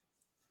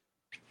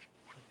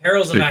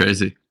 Perils of Pretty acting.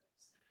 crazy.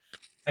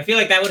 I feel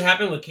like that would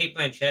happen with Kate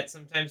Blanchett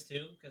sometimes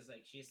too, because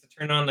like she has to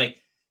turn on like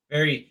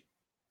very,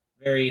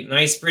 very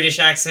nice British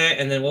accent,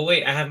 and then well,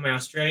 wait, I have my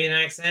Australian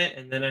accent,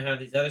 and then I have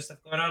these other stuff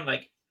going on.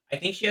 Like I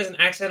think she has an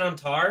accent on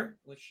Tar,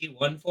 which she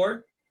won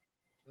for,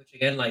 which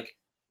again, like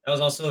that was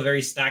also a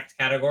very stacked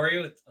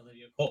category with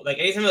Olivia Colman. Like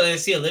anytime I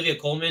see Olivia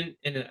Colman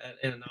in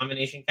a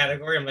nomination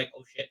category, I'm like,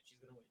 oh shit, she's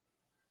gonna win.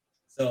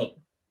 So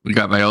We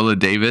got Viola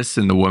Davis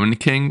in The Woman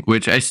King,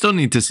 which I still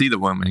need to see The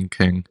Woman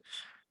King.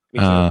 Me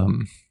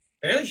too.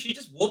 apparently she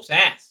just whoops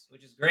ass,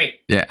 which is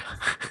great. Yeah.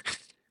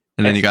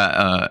 And then you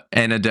got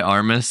Anna de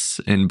Armas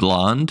in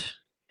Blonde.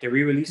 They're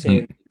re-releasing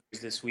it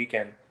this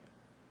weekend,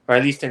 or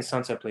at least in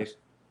Sunset Place.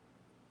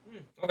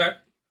 Okay.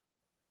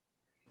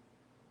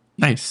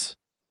 Nice.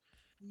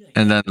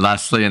 And then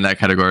lastly in that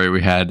category,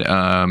 we had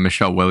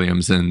Michelle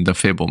Williams in The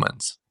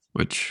Fablemans,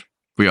 which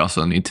we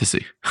also need to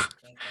see.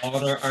 All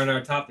on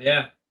our top,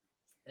 yeah.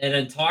 And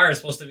then Tar is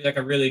supposed to be like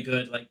a really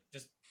good, like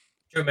just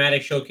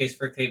dramatic showcase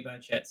for Kate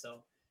Blanchett.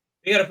 So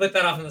we got to put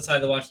that off on the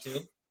side to watch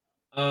too.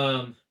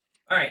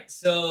 All right,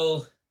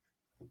 so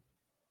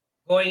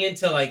going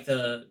into like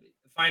the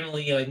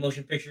finally like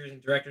motion pictures and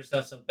director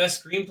stuff. So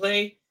best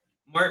screenplay,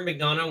 Martin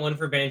McDonagh won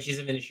for Banshees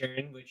of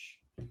Inisherin, which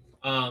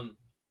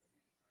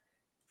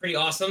pretty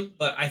awesome.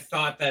 But I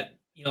thought that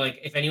like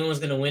if anyone was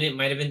gonna win, it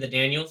might have been the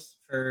Daniels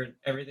for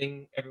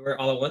Everything Everywhere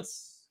All at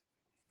Once.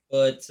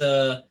 But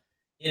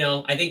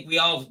I think we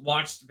all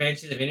watched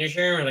Banshees of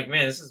Inisherin and we're like,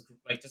 man, this is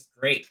like just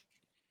great.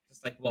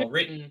 Just like well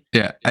written.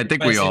 Yeah, I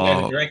think we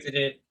all directed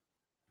it.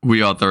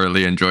 We all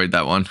thoroughly enjoyed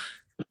that one.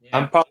 Yeah.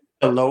 I'm probably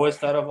the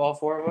lowest out of all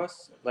four of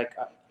us. Like,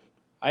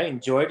 I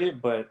enjoyed it,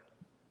 but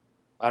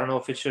I don't know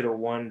if it should have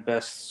won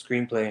best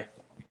screenplay.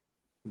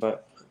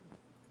 But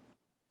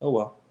oh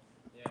well.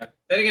 Yeah.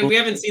 Then again, we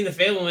haven't seen The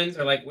Fablemans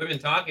or like Women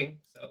Talking,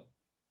 so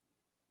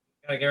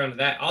gotta get around to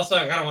that. Also,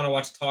 I kind of want to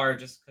watch Tar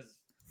just because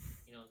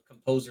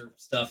composer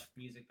stuff,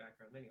 music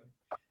background.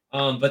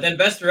 Anyway, but then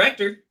best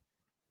director,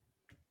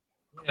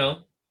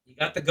 you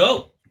got the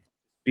GOAT.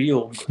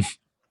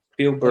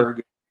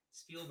 Spielberg.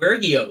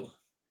 Spielbergio.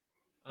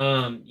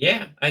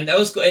 Yeah, and that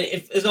was good.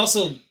 It was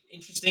also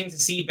interesting to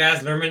see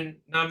Baz Luhrmann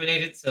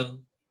nominated, so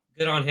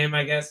good on him,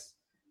 I guess.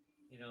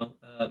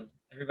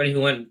 Everybody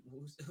who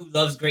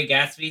loves Great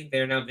Gatsby,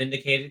 they're now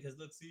vindicated because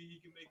look, see, he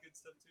can make good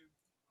stuff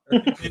too,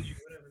 or continue,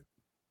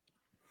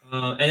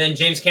 whatever. And then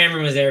James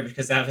Cameron was there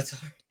because Avatar.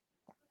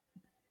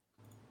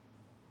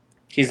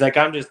 He's like,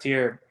 I'm just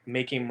here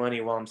making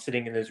money while I'm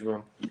sitting in this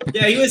room.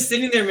 Yeah, he was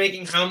sitting there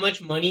making how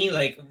much money,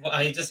 like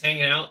while he's just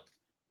hanging out.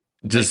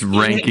 Just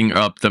ranking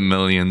up the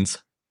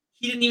millions.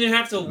 He didn't even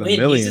have to The win.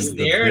 millions, He's just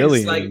the there, and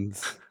it's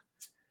billions. like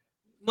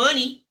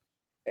money.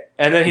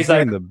 And then He's he's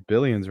like, in the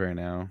billions right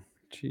now.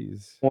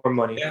 Jeez. more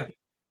money. Yeah.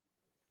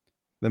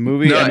 The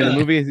movie, No, the yeah.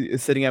 movie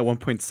is sitting at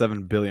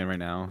 1.7 billion right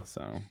now.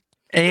 So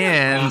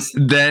And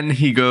Awesome. then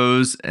he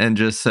goes and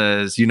just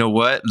says, you know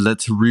what?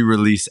 Let's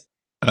re-release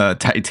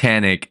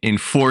Titanic in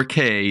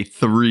 4K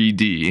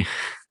 3D.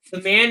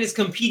 The man is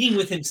competing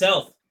with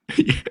himself.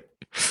 The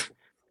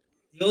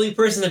only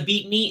person to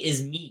beat me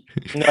is me.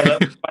 No,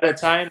 by the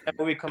time that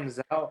movie comes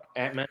out,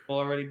 Ant-Man will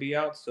already be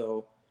out,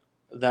 so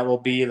that will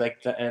be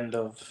like the end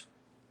of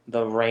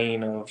the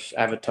reign of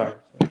Avatar.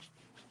 Who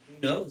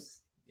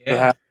knows? Still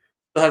Yeah.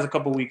 has a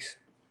couple weeks.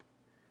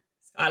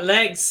 It's got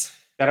legs.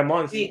 Got a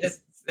month.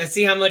 Let's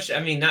see how much. I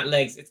mean, not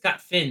legs. It's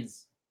got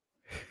fins.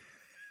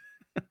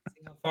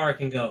 See how far it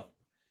can go.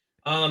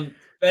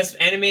 Best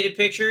animated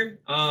picture.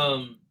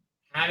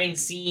 Having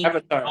seen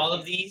Avatar. all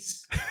of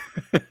these,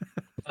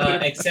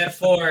 except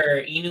for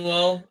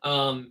Inuo,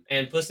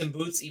 and Puss in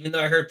Boots. Even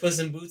though I heard Puss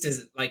in Boots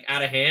is like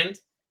out of hand,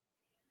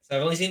 so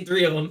I've only seen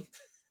 3 of them.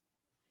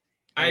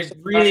 I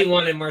really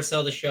wanted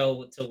Marcel the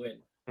Show to win.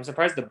 I'm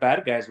surprised the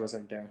Bad Guys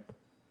wasn't there.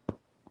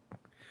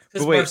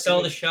 because wait.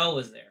 Marcel the Shell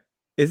was there.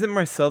 Isn't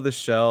Marcel the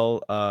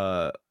Shell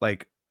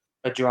like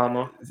A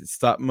drama.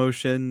 stop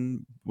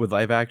motion with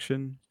live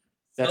action?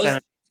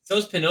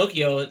 So's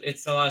Pinocchio.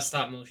 It's a lot of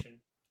stop motion.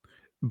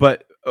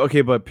 But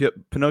okay, but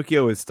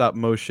Pinocchio is stop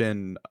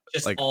motion,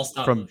 Just like all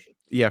stop from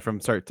motion. from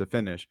start to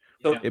finish.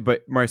 So- Yeah.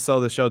 But Marcel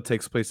the Shell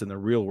takes place in the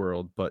real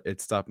world, but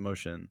it's stop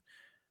motion.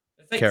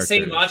 It's like the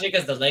same characters. logic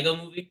as the Lego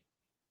movie.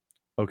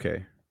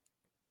 Okay.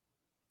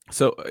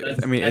 So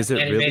I mean, That's is it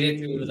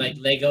animated really through like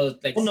Lego,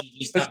 like Well, no,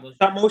 CG But stop motion?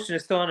 stop motion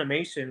is still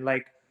animation,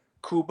 like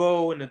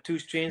Kubo and the two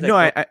strings. No,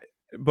 like,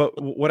 but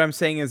what I'm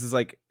saying is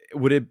like,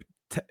 would it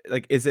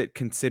like, is it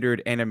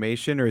considered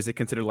animation or is it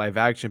considered live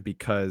action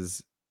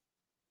because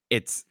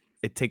it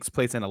takes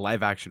place in a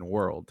live action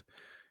world?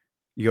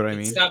 You know what I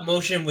mean? Stop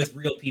motion with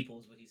real people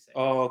is what he's saying.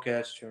 Oh, okay,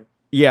 that's true.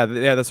 Yeah,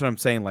 that's what I'm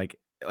saying. Like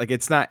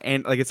it's not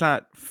it's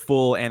not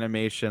full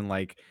animation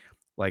like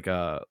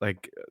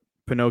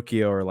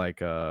Pinocchio or like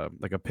a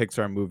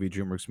Pixar movie,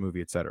 DreamWorks movie,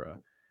 etc.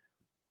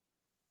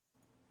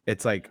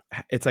 It's like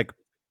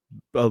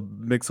a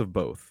mix of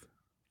both.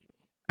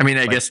 I mean,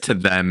 I Like- guess to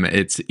them,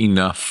 it's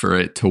enough for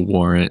it to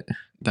warrant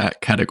that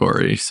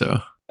category.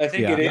 So I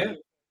think Yeah. it is.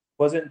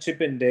 Wasn't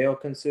Chip and Dale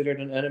considered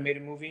an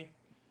animated movie?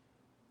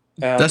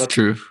 that's but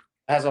true. It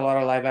has a lot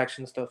of live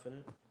action stuff in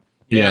it.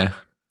 Yeah.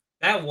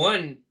 That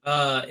won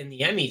in the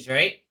Emmys,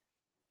 right?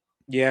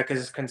 Yeah,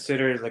 because it's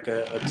considered like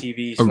a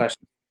TV Oh. slash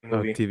A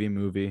movie. TV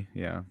movie,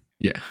 yeah.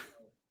 Yeah.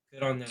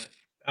 Good on that.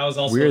 That was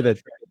also Weird a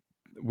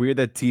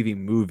that TV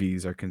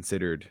movies are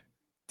considered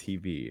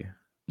TV.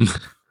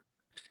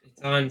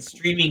 It's on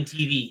streaming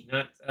TV,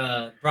 not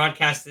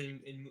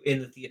broadcasted in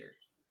the theater.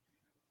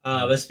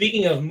 But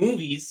speaking of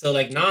movies, so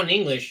like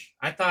non-English,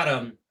 I thought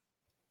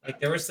like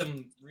there were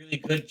some really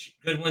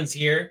good ones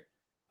here.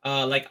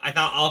 Like I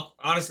thought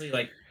honestly,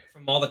 like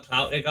from all the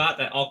clout it got,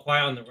 that All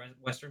Quiet on the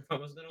Western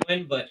Front was gonna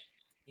win, but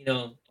you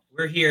know,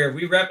 we're here,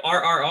 we rep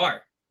RRR.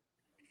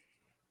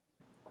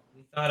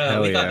 We thought Hell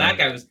yeah.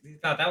 we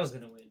thought that was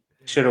gonna win.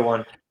 Should have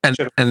won. And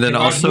then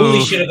Raj also,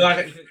 Mooley should have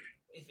got.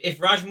 If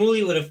Raj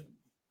Mooley would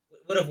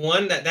have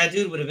won, that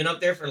dude would have been up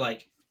there for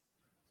like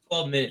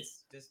 12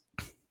 minutes, just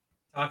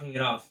talking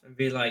it off and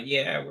be like,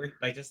 "Yeah, we're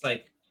like just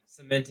like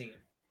cementing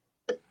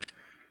it."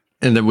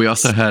 and then we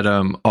also had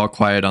All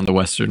Quiet on the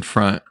Western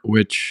Front,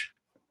 which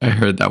I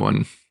heard that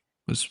one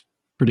was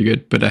pretty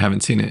good, but I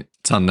haven't seen it.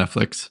 It's on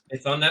Netflix.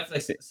 It's on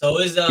Netflix. So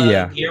is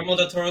Yeah. Guillermo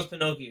del Toro's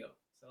Pinocchio.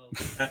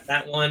 So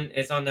that one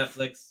is on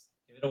Netflix.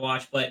 Give it a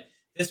watch. But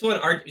this one,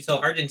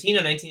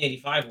 Argentina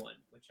 1985 one,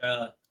 which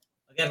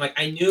again, like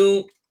I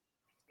knew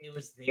it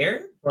was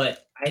there,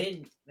 but I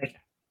didn't like.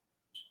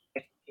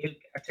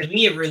 To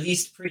me, it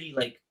released pretty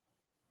like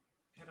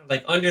kind of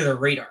like under the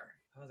radar.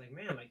 I was like,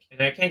 man, like,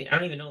 and I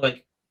don't even know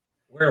like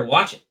where to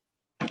watch it.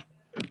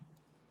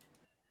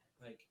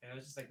 Like, I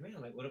was just like, man,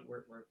 like, where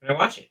can I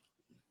watch it?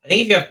 I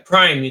think if you have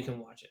Prime, you can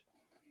watch it.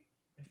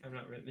 If I'm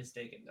not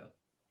mistaken, though.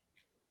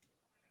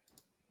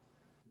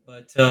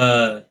 But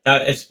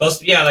that it's supposed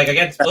to be, yeah, like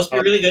again, it's supposed to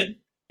be really good.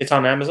 It's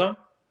on Amazon?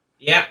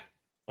 Yeah,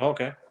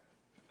 Okay.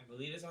 I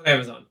believe it's on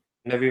Amazon.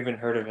 Never even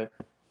heard of it.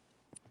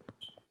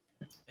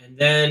 And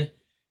then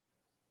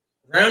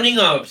rounding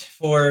out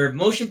for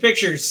motion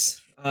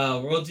pictures,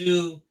 we'll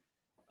do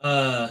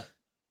the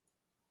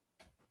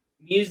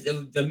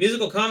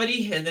musical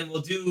comedy, and then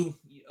we'll do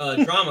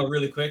drama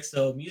really quick.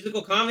 So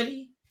musical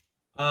comedy.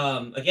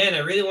 Again, I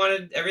really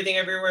wanted Everything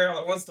Everywhere All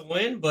at Once to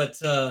win, but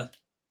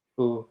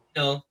Ooh.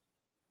 no,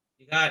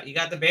 you got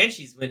the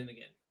Banshees winning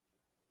again.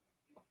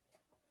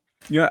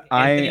 Yeah,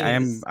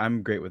 Anthony was-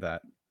 I'm great with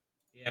that.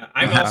 Yeah,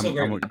 I'm also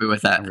great. I'm with Happy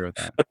with I'm that. great with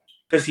that.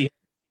 Because he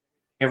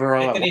never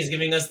all at Anthony's once.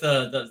 giving us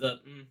the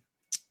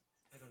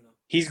I don't know.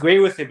 He's great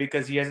with it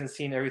because he hasn't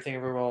seen Everything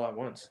Everywhere All at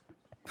Once.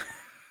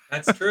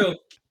 That's true.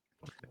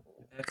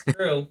 That's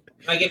true.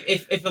 Like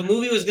if a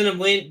movie was gonna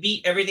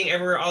beat Everything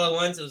Everywhere All at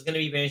Once, it was gonna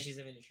be Banshees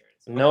of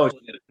Inisherin. No, it's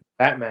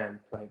Batman.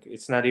 Like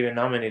it's not even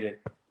nominated.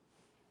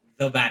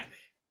 The Batman.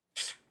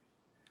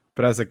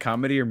 But as a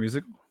comedy or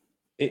musical?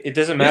 It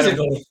doesn't matter.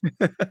 Musical.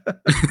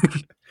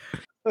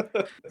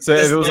 So if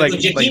Just it was like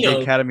like with the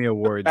Giacchino. Academy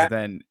Awards,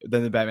 then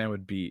the Batman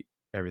would beat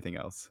everything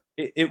else.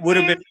 It would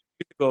have been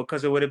musical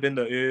because it would have been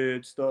the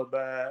It's the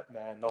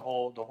Batman, the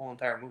whole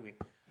entire movie.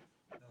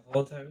 The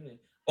whole time.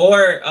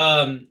 Or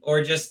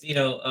just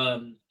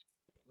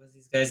what's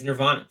these guys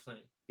Nirvana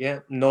playing? Yeah,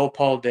 no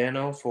Paul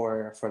Dano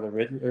for the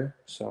Riddler.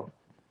 So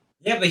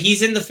Yeah, but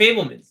he's in the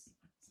Fablemans.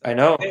 I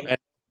know. Okay.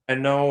 I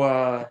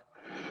know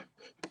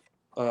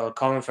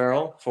Colin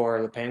Farrell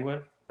for the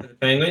Penguin. For the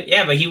Penguin.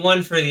 Yeah, but he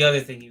won for the other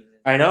thing he was in.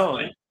 I know.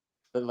 He's fine.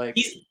 But like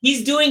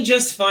He's doing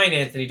just fine,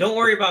 Anthony. Don't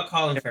worry about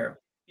Colin Farrell.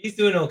 He's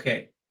doing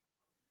okay.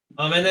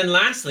 And then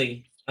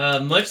lastly,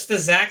 much to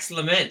Zach's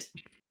lament,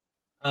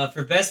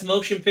 for best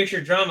motion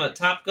picture drama,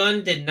 Top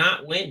Gun did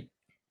not win.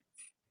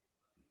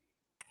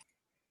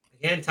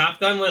 Again, Top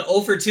Gun went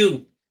 0 for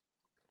 2.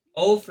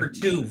 0 for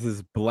 2. This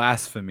is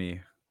blasphemy.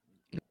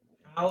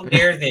 How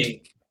dare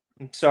they?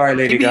 sorry,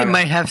 Lady Maybe it Gaga.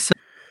 might have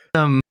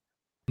some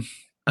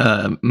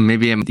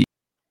maybe I'm the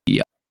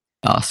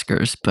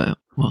Oscars, but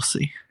we'll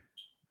see.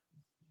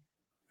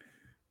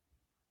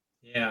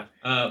 Yeah.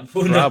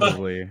 Who knows?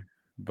 Probably,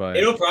 but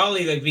It'll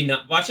probably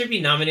like watch it be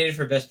nominated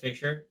for Best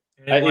Picture,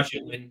 and then watch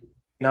it win.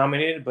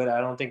 Nominated, but I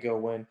don't think it'll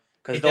win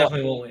because It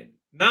definitely won't win.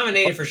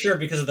 Nominated for sure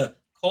because of the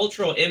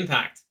cultural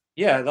impact.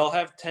 they'll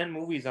have 10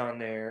 movies on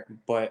there,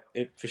 but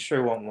it for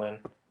sure won't win.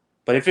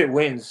 But if it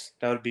wins,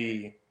 that would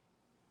be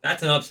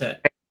That's an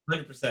upset,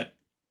 100%.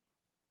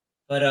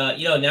 But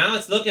now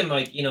it's looking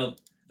like the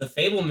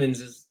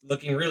Fablemans is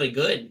looking really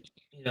good.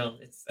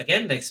 It's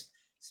again like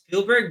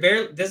Spielberg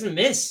barely doesn't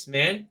miss,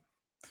 man.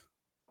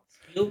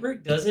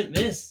 Spielberg doesn't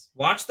miss.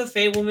 Watch the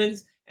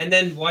Fablemans, and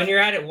then when you're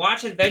at it,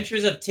 watch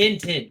Adventures of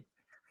Tintin.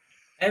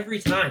 Every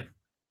time.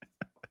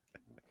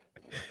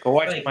 go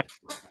watch Like, my.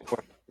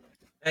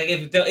 like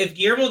if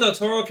Guillermo del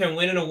Toro can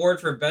win an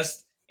award for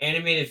best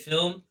animated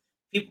film,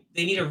 they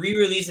need to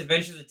re-release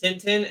Adventures of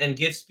Tintin and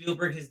give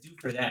Spielberg his due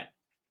for that.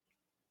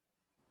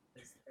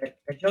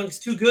 That junk's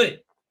too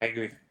good. I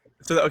agree.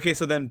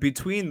 so then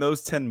between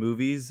those 10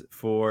 movies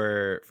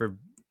for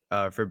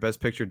best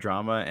picture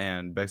drama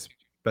and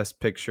best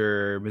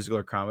picture musical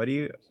or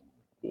comedy,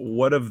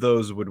 what of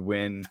those would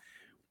win?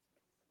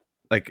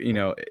 Like,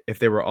 if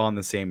they were all in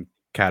the same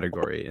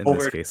category in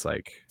this case,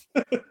 like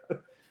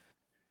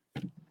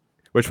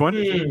which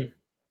one?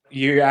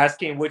 You're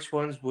asking which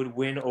ones would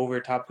win over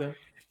Top Gun?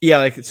 Yeah,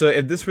 like, so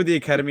if this were the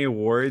Academy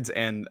Awards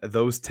and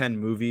those 10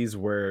 movies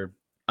were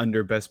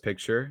under Best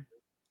Picture,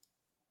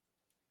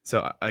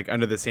 so like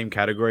under the same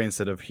category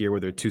instead of here where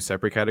they're two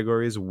separate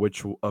categories,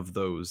 which of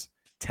those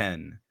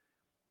 10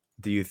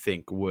 do you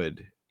think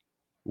would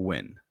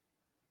win?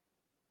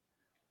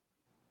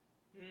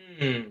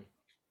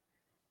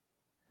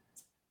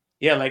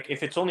 Yeah, like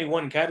if it's only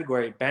one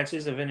category,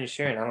 Banshees of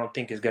Inisherin, I don't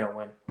think is gonna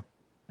win.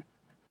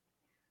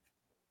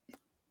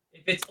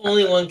 If it's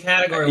only one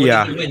category, Yeah.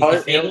 what do you win?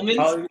 The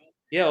Fablemans?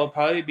 It'll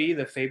probably be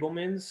the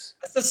Fablemans,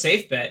 That's a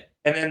safe bet.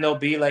 and then there'll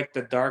be like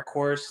the dark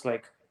horse,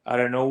 like out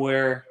of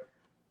nowhere.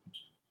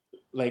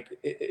 Like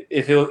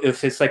if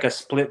it's like a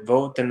split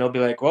vote, then they'll be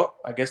like, well,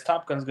 I guess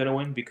Top Gun's gonna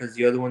win because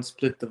the other one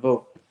split the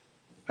vote.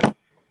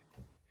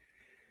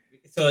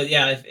 So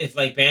yeah, if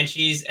like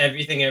Banshees,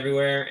 Everything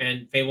Everywhere,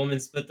 and Fableman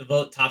split the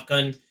vote, Top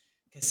Gun,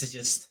 I guess it's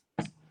just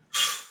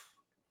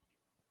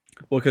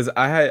Well, because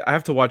I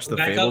have to watch the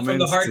back up from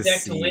the Fablemans hard to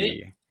deck to win it?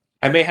 see.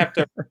 I may have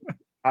to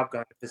Top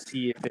Gun to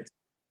see if it's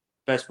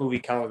best movie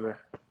caliber.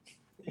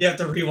 You have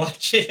to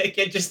rewatch it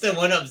again just to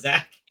one up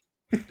Zach.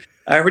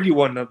 I already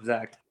won up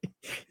Zach.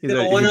 He's The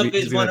gonna- one he's- up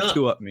he's is gonna one up.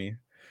 two up me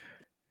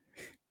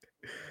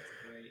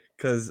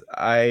because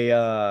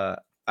I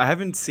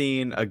haven't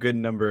seen a good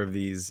number of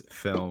these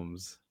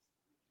films.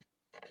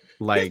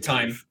 Like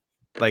time.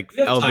 like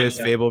You have time, Elvis,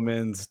 Zach.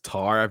 Fablemans,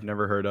 Tar. I've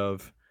never heard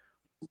of.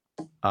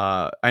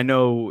 I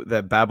know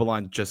that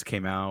Babylon just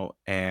came out,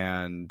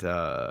 and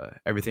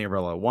Everything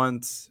Everywhere All at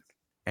Once,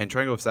 and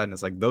Triangle of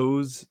Sadness. Like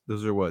those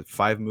are what,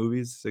 5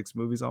 movies, 6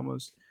 movies,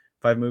 almost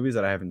 5 movies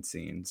that I haven't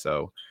seen.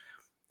 So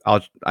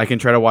I can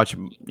try to watch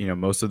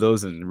most of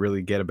those and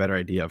really get a better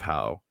idea of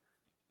how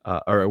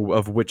or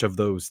of which of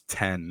those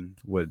 10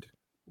 would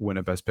win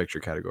a Best Picture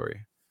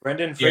category.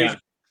 Brendan Yeah. Fraser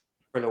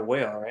for the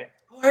whale, right?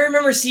 Oh, I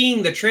remember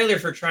seeing the trailer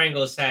for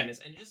Triangle of Sadness,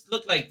 and it just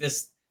looked like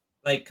this,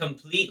 like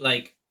complete,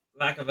 like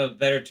lack of a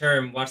better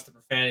term, watch the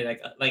profanity,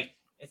 like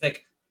it's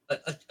like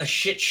a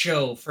shit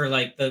show for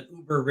like the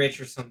uber rich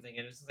or something,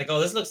 and it's like, oh,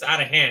 this looks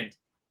out of hand,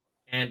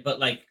 but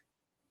like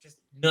just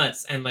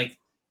nuts, and like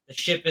the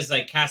ship is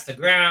like cast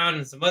aground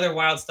and some other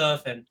wild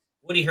stuff, and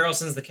Woody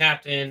Harrelson's the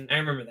captain. I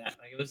remember that,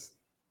 like it was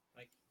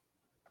like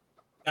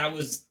that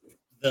was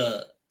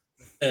the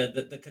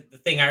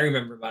thing I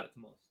remember about it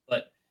the most,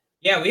 but.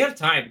 Yeah, we have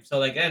time. So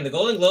like, and the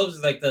Golden Globes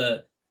is like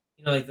the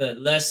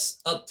less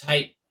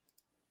uptight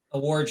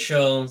award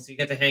show. So you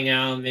get to hang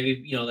out.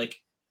 Maybe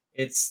like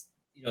it's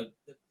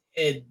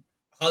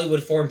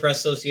Hollywood Foreign Press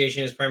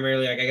Association is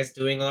primarily like I guess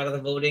doing a lot of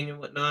the voting and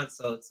whatnot.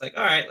 So it's like,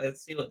 all right,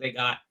 let's see what they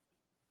got.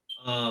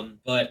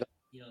 But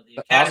the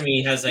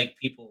Academy has like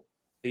people.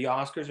 The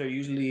Oscars are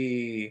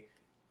usually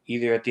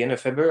either at the end of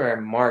February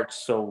or March.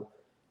 So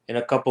in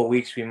a couple of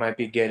weeks, we might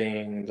be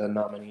getting the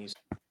nominees.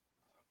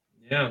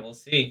 Yeah, we'll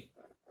see.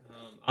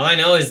 All I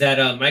know is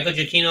that Michael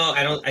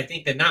Giacchino, I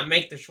think did not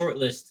make the short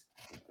list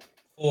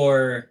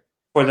for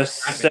the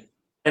 7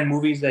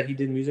 movies that he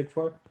did music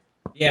for.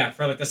 Yeah,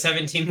 for like the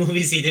 17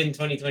 movies he did in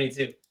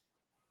 2022.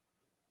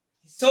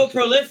 He's so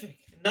prolific.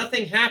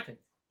 Nothing happened.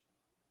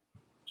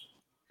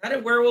 How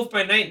did Werewolf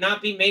by Night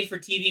not be made for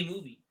TV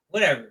movie?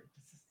 Whatever.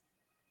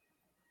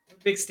 We're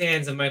big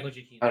stands of Michael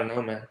Giacchino. I don't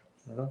know, man.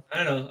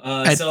 I don't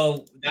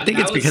know. I think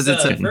it's because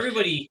it's for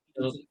everybody.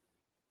 Yeah.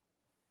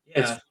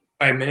 It's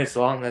 5 minutes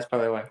long. That's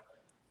probably why.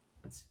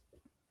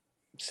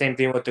 Same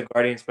thing with the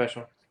Guardian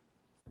special.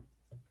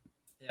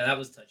 Yeah, that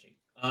was touching.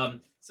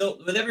 So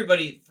with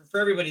everybody, for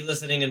everybody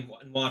listening and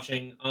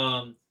watching,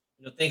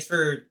 thanks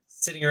for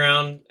sitting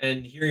around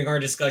and hearing our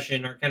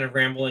discussion, our kind of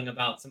rambling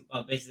about some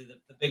basically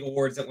the big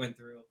awards that went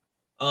through.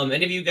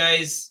 Any of you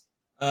guys,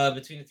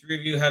 between the three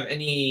of you, have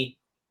any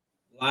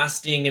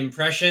lasting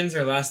impressions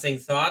or lasting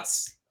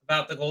thoughts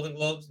about the Golden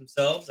Globes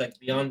themselves, like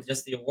beyond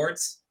just the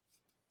awards?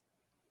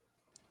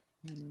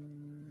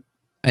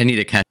 I need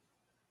to catch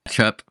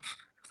up.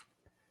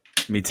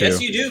 Me too.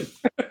 Yes, you do.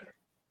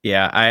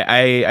 Yeah,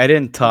 I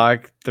didn't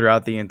talk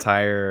throughout the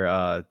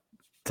entire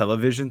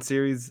television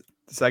series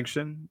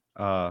section,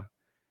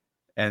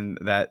 and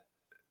that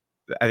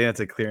I think that's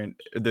a clear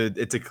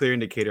it's a clear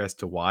indicator as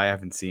to why I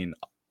haven't seen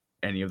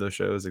any of those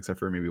shows except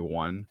for maybe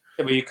one.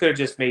 Yeah, but you could have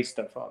just made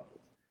stuff up.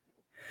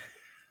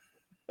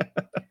 If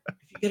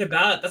you get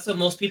about it, that's what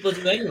most people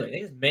do anyway. They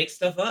just make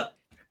stuff up.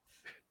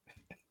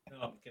 No,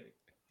 I'm kidding.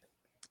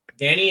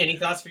 Danny, any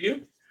thoughts for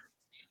you?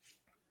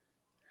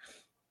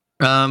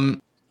 I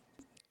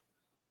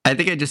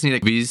think I just need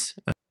like movies.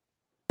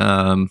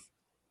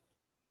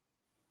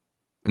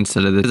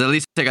 Instead of this, 'cause at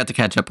least I got to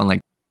catch up on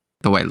like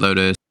the White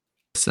Lotus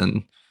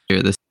and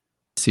here this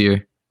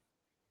year.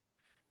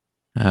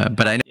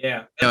 But I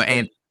Yeah. know that's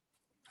good.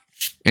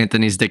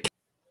 Anthony's the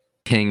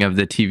king of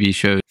the TV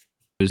shows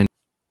in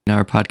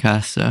our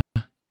podcast. So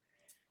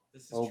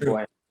This is Oh true.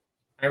 boy.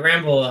 I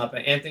ramble up,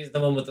 but Anthony's the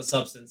one with the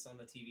substance on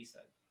the TV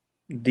side.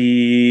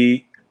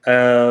 The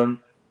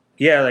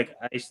yeah, like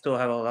I still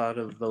have a lot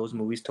of those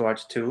movies to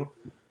watch too,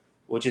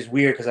 which is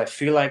weird because I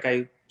feel like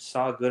I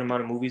saw a good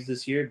amount of movies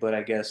this year, but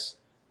I guess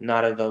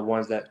not of the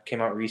ones that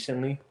came out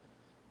recently.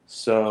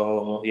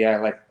 So yeah,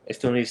 like I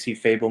still need to see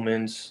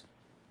Fablemans,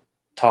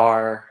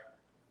 Tar.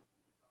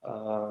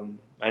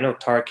 I know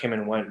Tar came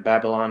and went.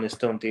 Babylon is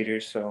still in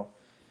theaters, so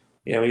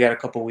yeah, we got a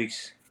couple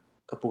weeks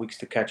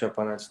to catch up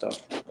on that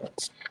stuff.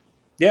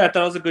 Yeah, I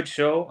thought it was a good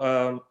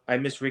show. I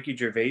miss Ricky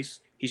Gervais.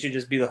 He should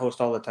just be the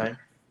host all the time.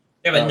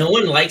 Yeah, but no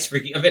one likes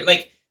Ricky. I mean,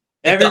 like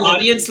the Everyone-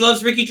 audience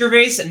loves Ricky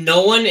Gervais, and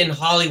no one in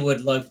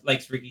Hollywood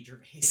likes Ricky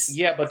Gervais.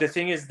 Yeah, but the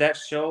thing is, that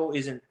show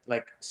isn't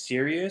like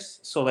serious,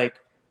 so like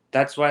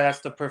that's why that's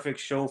the perfect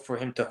show for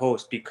him to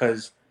host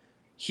because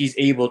he's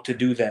able to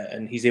do that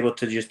and he's able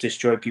to just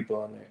destroy people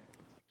on there.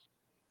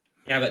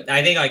 Yeah, but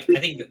I think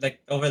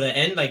like over the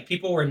end, like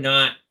people were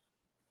not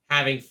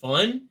having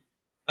fun.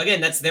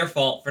 Again, that's their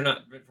fault for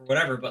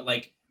whatever. But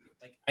like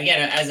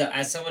again,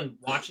 as someone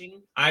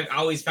watching, I've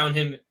always found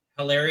him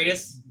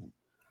hilarious.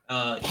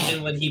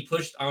 Even when he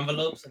pushed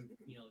envelopes and just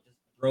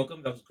broke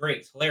them, that was great.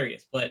 It's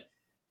hilarious. But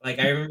like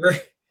I remember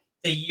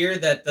the year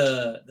that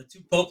the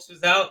Two Popes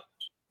was out,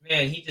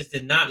 man, he just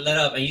did not let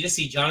up, and you just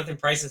see Jonathan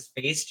Pryce's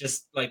face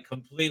just like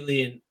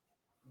completely in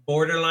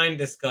borderline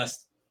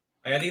disgust.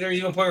 Like, I think there was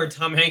even a point where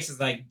Tom Hanks is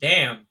like,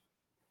 "Damn."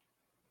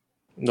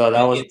 No,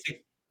 that was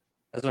It-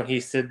 that's when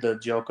he said the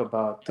joke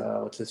about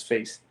what's his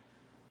face.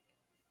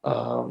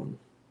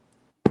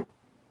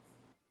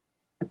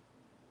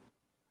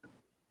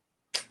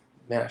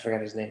 Man, I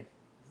forgot his name.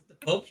 the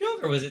Pope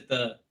joke, or was it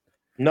the?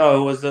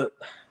 No, it was the.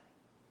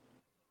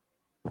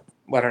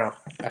 I don't know.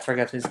 I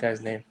forgot this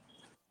guy's name.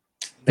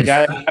 The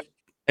guy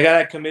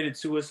that committed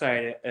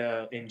suicide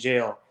in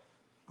jail.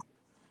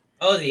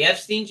 Oh, the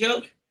Epstein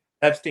joke.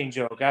 Epstein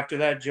joke. After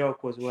that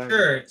joke was when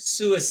Sure,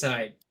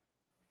 suicide.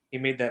 he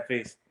made that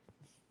face.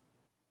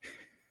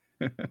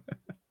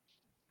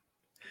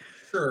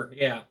 Sure,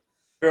 yeah,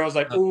 Girl was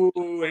like, "Ooh,"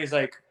 and he's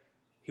like,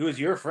 "He was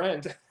your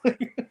friend."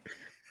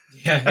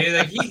 yeah. He's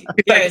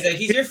like,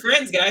 he's your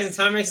friends, guys, and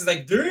Tom Hanks is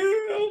like,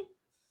 "Damn."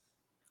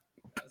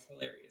 That's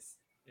hilarious.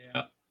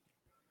 Yeah,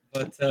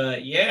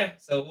 but yeah.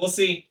 So we'll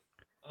see.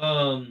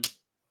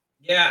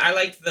 Yeah, I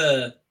liked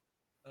the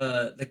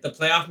like the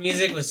playoff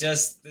music was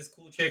just this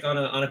cool chick on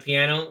a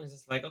piano. It's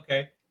just like,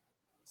 okay.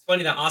 It's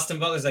funny that Austin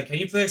Butler's like, "Can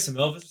you play some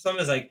Elvis or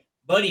something?" It's like,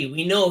 buddy,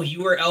 we know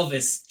you were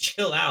Elvis.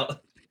 Chill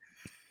out.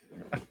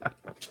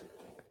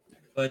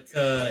 But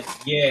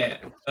yeah,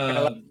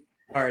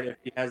 Hard if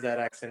he has that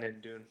accent in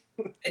Dune.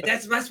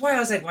 that's why I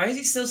was like, why does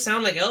he still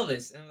sound like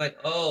Elvis? And I'm like,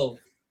 oh,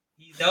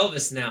 he's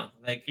Elvis now.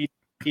 Like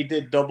He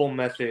did double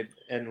method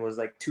and was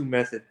like two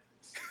method.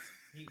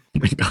 oh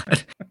my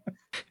god.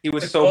 He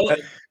was to so quote,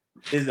 method,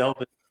 his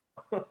Elvis.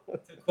 to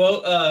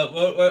quote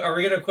what are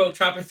we gonna quote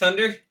Tropic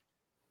Thunder?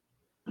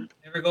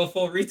 Never go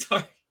full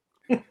retard.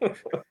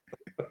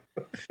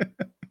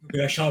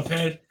 Yeah,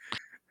 Champagne.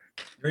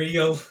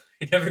 Radio.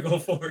 You never go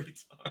full retard.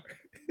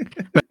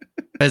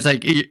 It's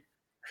like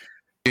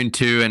June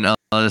 2 and all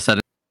of a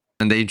sudden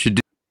they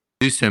introduce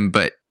him,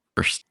 but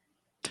first.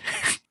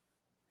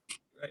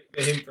 Right,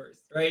 him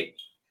first, right?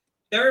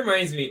 That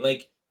reminds me,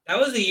 like that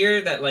was the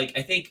year that, like,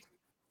 I think,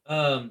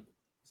 so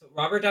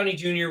Robert Downey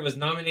Jr. was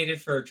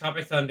nominated for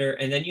Tropic Thunder,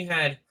 and then you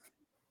had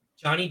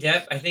Johnny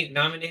Depp, I think,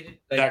 nominated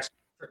like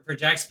for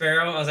Jack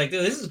Sparrow. I was like,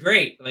 dude, this is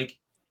great. Like,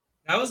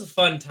 that was a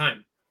fun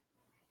time.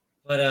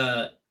 But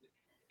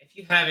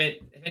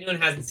if anyone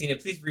hasn't seen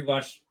it, please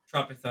rewatch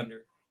Tropic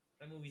Thunder.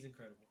 That movie's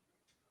incredible.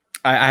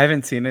 I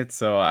haven't seen it,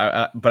 so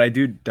but I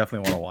do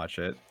definitely want to watch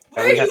it.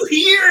 Why are you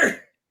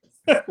here?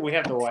 We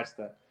have to watch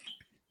that.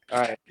 All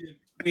right.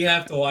 We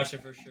have to watch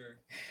it for sure.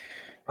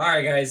 All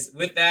right, guys.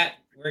 With that,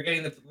 we're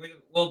getting I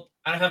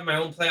don't have my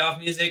own playoff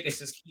music. It's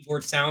just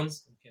keyboard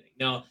sounds. I'm kidding.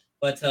 No,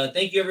 but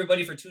thank you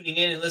everybody for tuning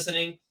in and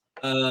listening.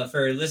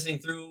 For listening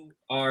through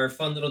our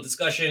fun little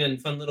discussion and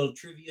fun little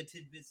trivia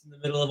tidbits in the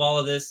middle of all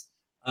of this.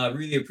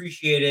 Really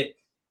appreciate it.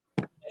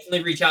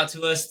 Definitely reach out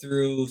to us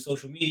through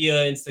social media,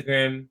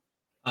 Instagram,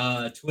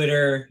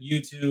 Twitter,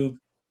 YouTube,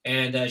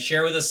 and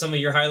share with us some of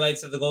your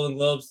highlights of the Golden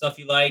Globe, stuff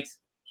you liked,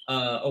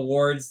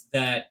 awards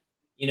that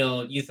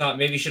you thought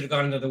maybe should have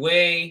gone another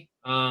way.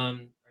 Are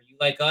you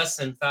like us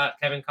and thought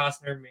Kevin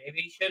Costner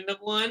maybe shouldn't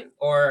have won,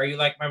 or are you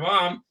like my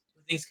mom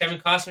who thinks Kevin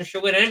Costner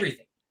should win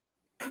everything?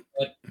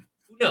 But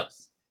who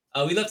knows?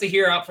 We'd love to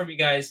hear out from you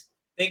guys.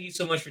 Thank you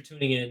so much for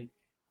tuning in,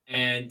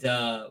 and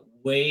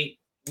we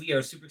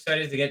are super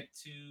excited to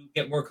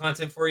get more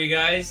content for you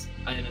guys.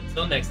 And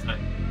until next time,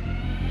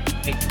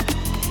 thank you.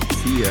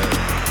 See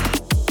ya.